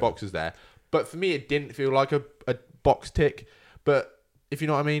ticked boxes there. But for me, it didn't feel like a box tick. But if you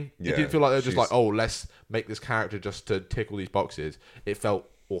know what I mean, it didn't feel like they were just like, oh, let's make this character just to tick all these boxes. It felt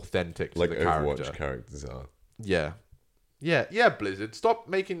authentic to the character. Like Overwatch characters are. Yeah, Blizzard. Stop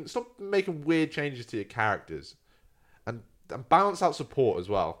making weird changes to your characters. And balance out support as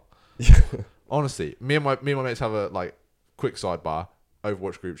well. Honestly, me and my mates have a like quick sidebar,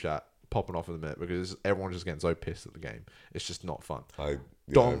 Overwatch group chat. Popping off in a minute because everyone's just getting so pissed at the game. It's just not fun.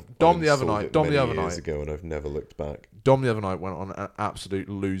 Dom the other night years ago, and I've never looked back. Dom the other night went on an absolute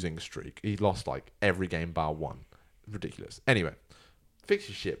losing streak. He lost like every game bar one. Ridiculous. Anyway, fix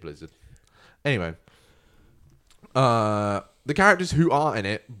your shit, Blizzard. Anyway, the characters who are in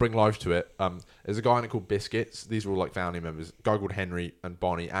it bring life to it. There's a guy in it called Biscuits. These are all like family members. A guy called Henry and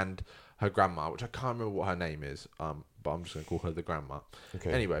Bonnie and her grandma, which I can't remember what her name is. But I'm just gonna call her the grandma.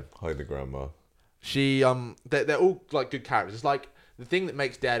 Okay. Anyway, hi the grandma. She they're all like good characters. It's like the thing that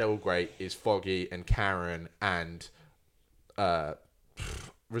makes Daredevil great is Foggy and Karen and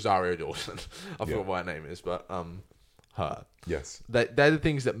Rosario Dawson. I forgot what her name is, but her. Yes. They're the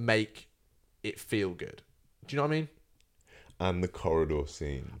things that make it feel good. Do you know what I mean? And the corridor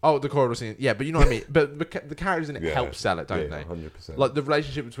scene. Oh, the corridor scene. Yeah, but you know what I mean? But the characters in it help sell it, don't they? 100%. Like, the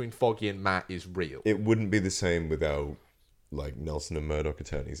relationship between Foggy and Matt is real. It wouldn't be the same without like Nelson and Murdoch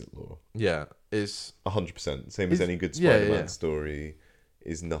attorneys at law. Yeah, is 100%. Same as any good Spider-Man yeah. story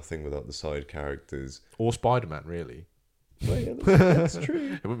is nothing without the side characters. Or Spider-Man, really. Well, yeah, that's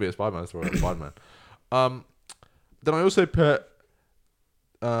true. It wouldn't be a Spider-Man story without Spider-Man. Then I also put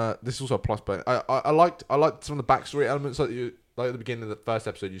this is also a plus point. I liked some of the backstory elements that you like at the beginning of the first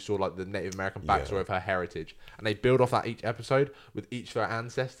episode. You saw like the Native American backstory of her heritage, and they build off that each episode with each of her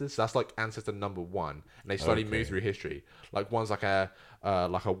ancestors. So that's like ancestor number 1, and they slowly move through history. Like one's like a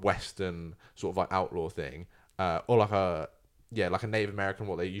Western sort of like outlaw thing, or like a Native American,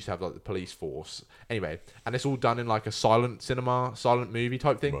 what they used to have like the police force. Anyway, and it's all done in like a silent movie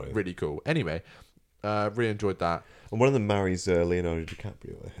type thing. Right. Really cool. Anyway, really enjoyed that. And one of them marries Leonardo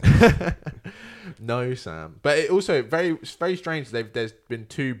DiCaprio. No, Sam. But it also it's very strange. There's been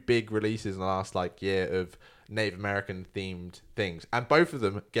 2 big releases in the last like year of Native American themed things, and both of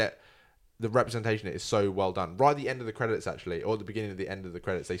them get the representation is so well done. Right at the end of the credits, actually, or at the beginning of the end of the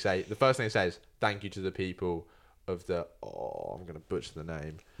credits, they say the first thing it says, "Thank you to the people of the." Oh, I'm gonna butcher the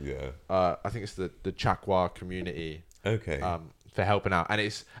name. Yeah. I think it's the Chakwa community. Okay. For helping out, and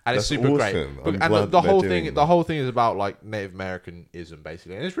it's That's super awesome. great. And the whole thing is about like Native Americanism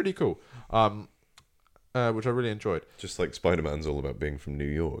basically, and it's really cool. Which I really enjoyed. Just like Spider-Man's all about being from New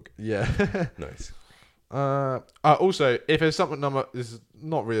York. Yeah. Nice. Also, if there's something this is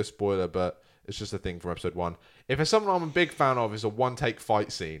not really a spoiler, but it's just a thing from episode 1. If there's something I'm a big fan of, is a one-take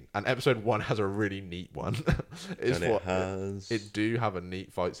fight scene, and episode 1 has a really neat one. It do have a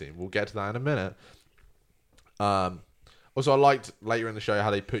neat fight scene. We'll get to that in a minute. Also, I liked later in the show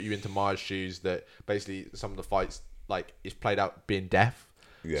how they put you into Maya's shoes. That basically some of the fights like is played out being deaf,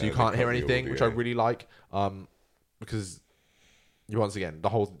 so you can't hear anything, which I really like. Because once again, the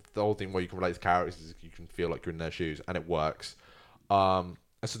whole thing where you can relate to characters is you can feel like you're in their shoes, and it works. And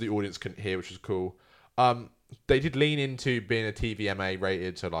so the audience couldn't hear, which was cool. They did lean into being a TVMA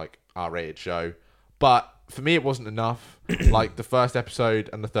rated, so like R-rated show, but for me it wasn't enough. Like the first episode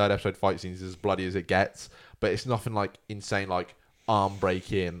and the third episode fight scenes is as bloody as it gets. But it's nothing like insane, like arm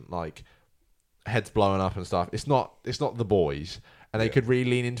breaking, like heads blowing up and stuff. It's not The Boys, and they could really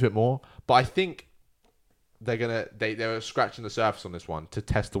lean into it more. But I think they were scratching the surface on this one to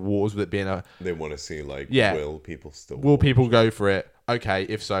test the waters with it being a. They want to see like will people go for it? Okay,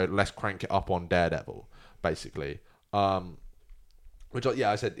 if so, let's crank it up on Daredevil, basically. Which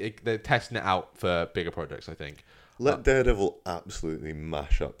I said they're testing it out for bigger projects. I think. Let Daredevil absolutely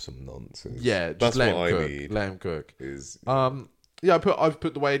mash up some nonsense. Yeah, that's what I need. Let him cook. I've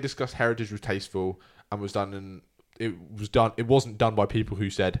put the way he discussed heritage was tasteful and was done, and it wasn't done by people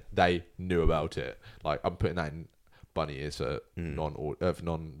who said they knew about it. Like I'm putting that in bunny ears for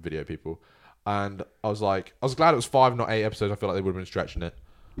non-video people, and I was glad it was 5, not 8 episodes. I feel like they would have been stretching it.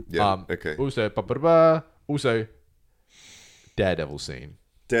 Yeah. Okay. Also, Daredevil scene.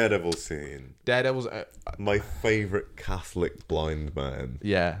 Daredevil's my favorite Catholic blind man.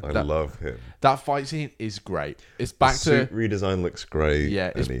 Yeah, I love him. That fight scene is great. It's back to suit redesign looks great.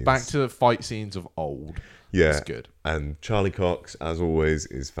 Yeah, it's back to the fight scenes of old. Yeah, it's good. And Charlie Cox, as always,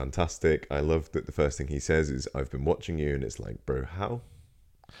 is fantastic. I love that the first thing he says is, "I've been watching you," and it's like, bro, how?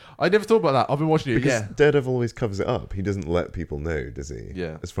 I never thought about that. I've been watching you. Because Daredevil always covers it up. He doesn't let people know, does he?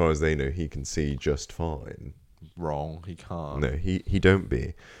 Yeah. As far as they know, he can see just fine. Wrong. He can't. No, he don't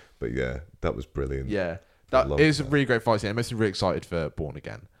be. But yeah, that was brilliant. Yeah, that is a really great fight scene. It makes me really excited for Born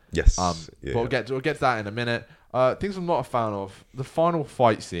Again. Yes. But we'll get to that in a minute. Things I'm not a fan of. The final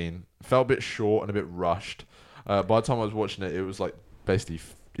fight scene felt a bit short and a bit rushed. By the time I was watching it, it was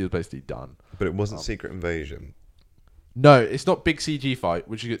basically done. But it wasn't Secret Invasion. No, it's not big CG fight,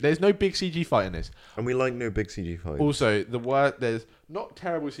 which is good. There's no big CG fight in this. And we like no big CG fight. Also, there's not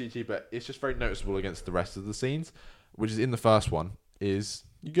terrible CG, but it's just very noticeable against the rest of the scenes, which is in the first one. You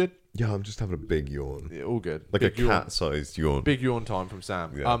good? Yeah, I'm just having a big yawn. Yeah, all good. Like big a cat-sized yawn. Big yawn time from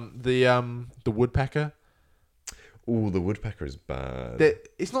Sam. Yeah. The woodpecker. Oh, the woodpecker is bad.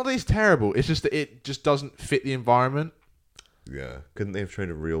 It's not that it's terrible. It's just that it just doesn't fit the environment. Yeah. Couldn't they have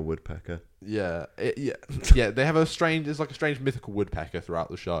trained a real woodpecker? Yeah. Yeah. They have it's like a strange mythical woodpecker throughout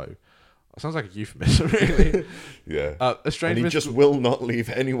the show. It sounds like a euphemism, really. Yeah. A strange. And he just will not leave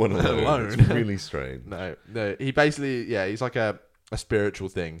anyone alone. It's really strange. No. He basically, he's like a spiritual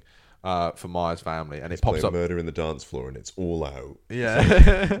thing for Maya's family, and it pops up. Murder in the dance floor, and it's all out.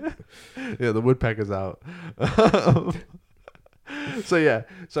 Yeah. Yeah, the woodpecker's out.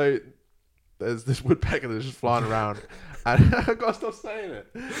 So there's this woodpecker that's just flying around. And I've got to stop saying it.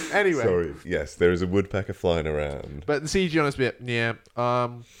 Anyway. Sorry. Yes, there is a woodpecker flying around. But the CG on this bit, yeah.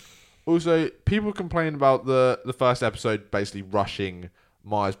 Also, people complain about the first episode basically rushing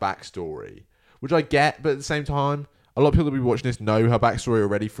Maya's backstory, which I get, but at the same time, a lot of people that be watching this know her backstory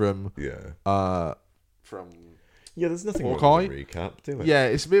already from from there's nothing wrong Hawkeye. with a recap, do it? Yeah,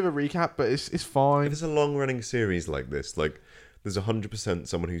 it's a bit of a recap, but it's fine. If it's a long running series like this, like there's 100%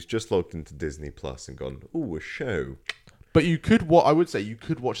 someone who's just logged into Disney Plus and gone, ooh, a show. But I would say you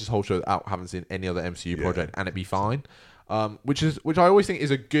could watch this whole show without having seen any other MCU project and it'd be fine. Which I always think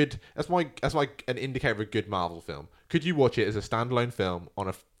is a good. That's an indicator of a good Marvel film. Could you watch it as a standalone film on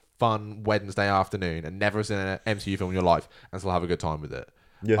a fun Wednesday afternoon and never seen an MCU film in your life and still have a good time with it?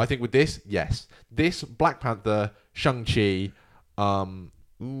 Yeah. I think with this, yes, this Black Panther, Shang-Chi,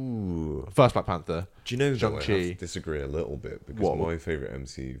 first Black Panther. Do you know that I have to disagree a little bit because my favorite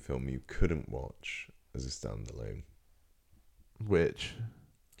MCU film you couldn't watch as a standalone. Which?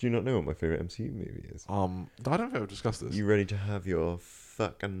 Do you not know what my favorite MCU movie is? I don't know if I've ever discussed this. You ready to have your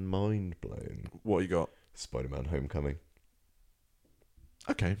fucking mind blown? What you got? Spider-Man: Homecoming.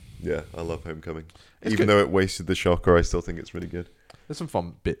 Okay. Yeah, I love Homecoming. Even though it wasted the shocker, I still think it's really good. There's some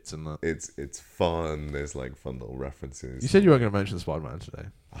fun bits in that. It's fun. There's like fun little references. You said you weren't going to mention Spider-Man today.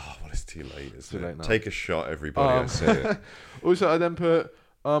 Oh, well, it's too late. It's too late now. Take a shot, everybody. I say it. Also, I then put,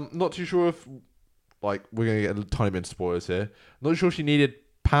 not too sure if, like, we're going to get a tiny bit of spoilers here. Not sure she needed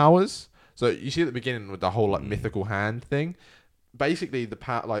powers. So you see at the beginning with the whole like mythical hand thing. Basically, the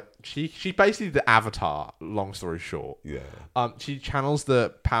power, like she's basically the Avatar. Long story short, she channels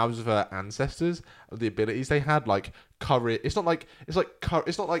the powers of her ancestors, of the abilities they had, like courage. It's not like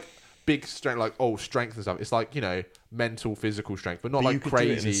big strength, like strength and stuff. It's like mental, physical strength, but not like crazy.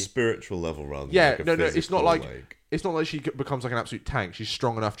 Do it in a spiritual level rather. Yeah, than no. It's not like it's not like she becomes like an absolute tank. She's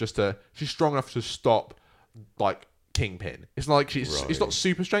strong enough to stop like Kingpin. It's not like it's not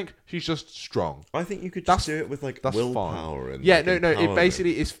super strength. She's just strong. I think you could just do it with like willpower and It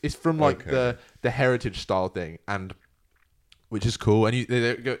basically it's from like the heritage style thing, and which is cool. And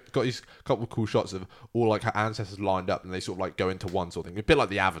they got these couple of cool shots of all like her ancestors lined up, and they sort of like go into one sort of thing, a bit like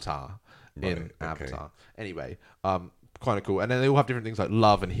the Avatar Avatar. Anyway, kind of cool. And then they all have different things like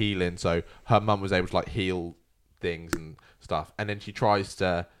love and healing. So her mum was able to like heal things and stuff, and then she tries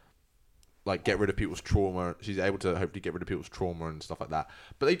to like get rid of people's trauma. She's able to hopefully get rid of people's trauma and stuff like that.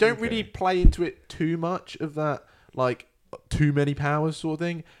 But they don't really play into it too much of that, like too many powers sort of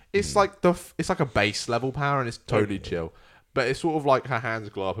thing. It's like it's like a base level power and it's totally chill. But it's sort of like her hands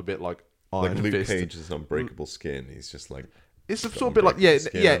glow up a bit like Iron Luke Fist. Cage's unbreakable skin. He's just like it's a sort of bit like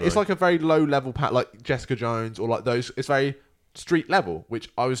it's like a very low level power, like Jessica Jones or like those. It's very street level, which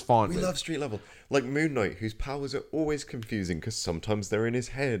I was fine with. We love street level. Like Moon Knight, whose powers are always confusing because sometimes they're in his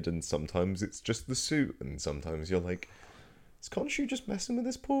head and sometimes it's just the suit and sometimes you're like, is Khonshu just messing with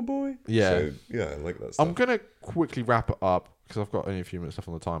this poor boy? Yeah. So, yeah, I like that stuff. I'm going to quickly wrap it up because I've got only a few minutes left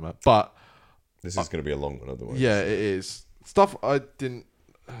on the timer. But this is going to be a long one otherwise. Yeah, it is. Stuff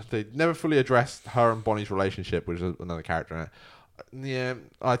they never fully addressed her and Bonnie's relationship, which is another character in it. Yeah,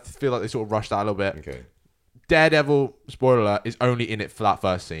 I feel like they sort of rushed that a little bit. Okay. Daredevil, spoiler alert, is only in it for that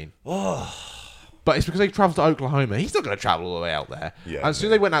first scene. But it's because they travelled to Oklahoma. He's not going to travel all the way out there. Yeah, and as soon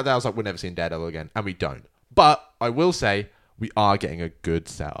as they went out there, I was like, we're never seeing Daredevil again. And we don't. But I will say, we are getting a good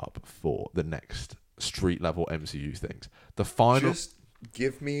setup for the next street level MCU things. The final... Just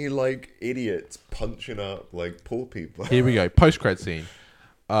give me, like, idiots punching up, like, poor people. Here we go. Post-cred scene.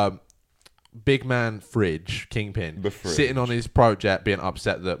 Big man Fridge, Kingpin, sitting on his private jet being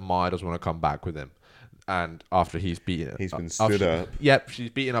upset that Maya doesn't want to come back with him. And after he's been stood up. Yep, she's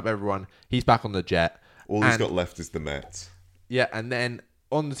beating up everyone. He's back on the jet. All he's got left is the Met. Yeah, and then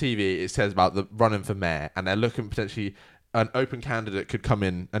on the TV it says about the running for mayor, and they're looking potentially an open candidate could come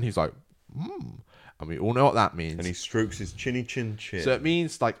in, and he's like, and we all know what that means. And he strokes his chinny chin. So it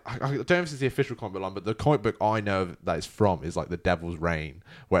means like I don't know if it's the official comic book line, but the comic book I know that it's from is like the Devil's Reign,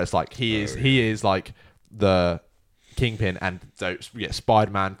 where it's like he is like the Kingpin, and so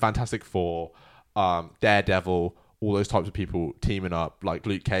Spider-Man, Fantastic Four, Daredevil, all those types of people teaming up, like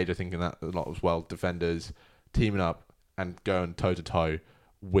Luke Cage, I think in that a lot as well, Defenders teaming up and going toe to toe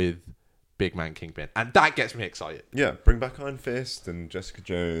with Big Man Kingpin, and that gets me excited. Yeah, bring back Iron Fist and Jessica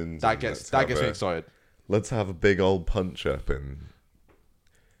Jones. That gets me excited. Let's have a big old punch up and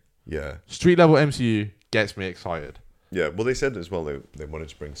street level MCU gets me excited. Yeah, well, they said as well they wanted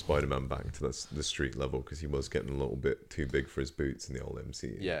to bring Spider-Man back to the street level because he was getting a little bit too big for his boots in the old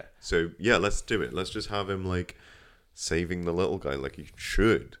MCU. Yeah. So yeah, let's do it. Let's just have him like saving the little guy like he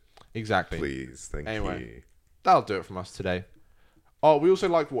should. Exactly. Please, thank you. That'll do it from us today. Oh, we also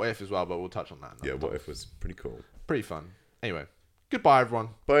liked What If as well, but we'll touch on that. Yeah, What If was pretty cool. Pretty fun. Anyway, goodbye everyone.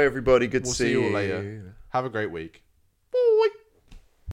 Bye everybody. Good to see you all later. Have a great week.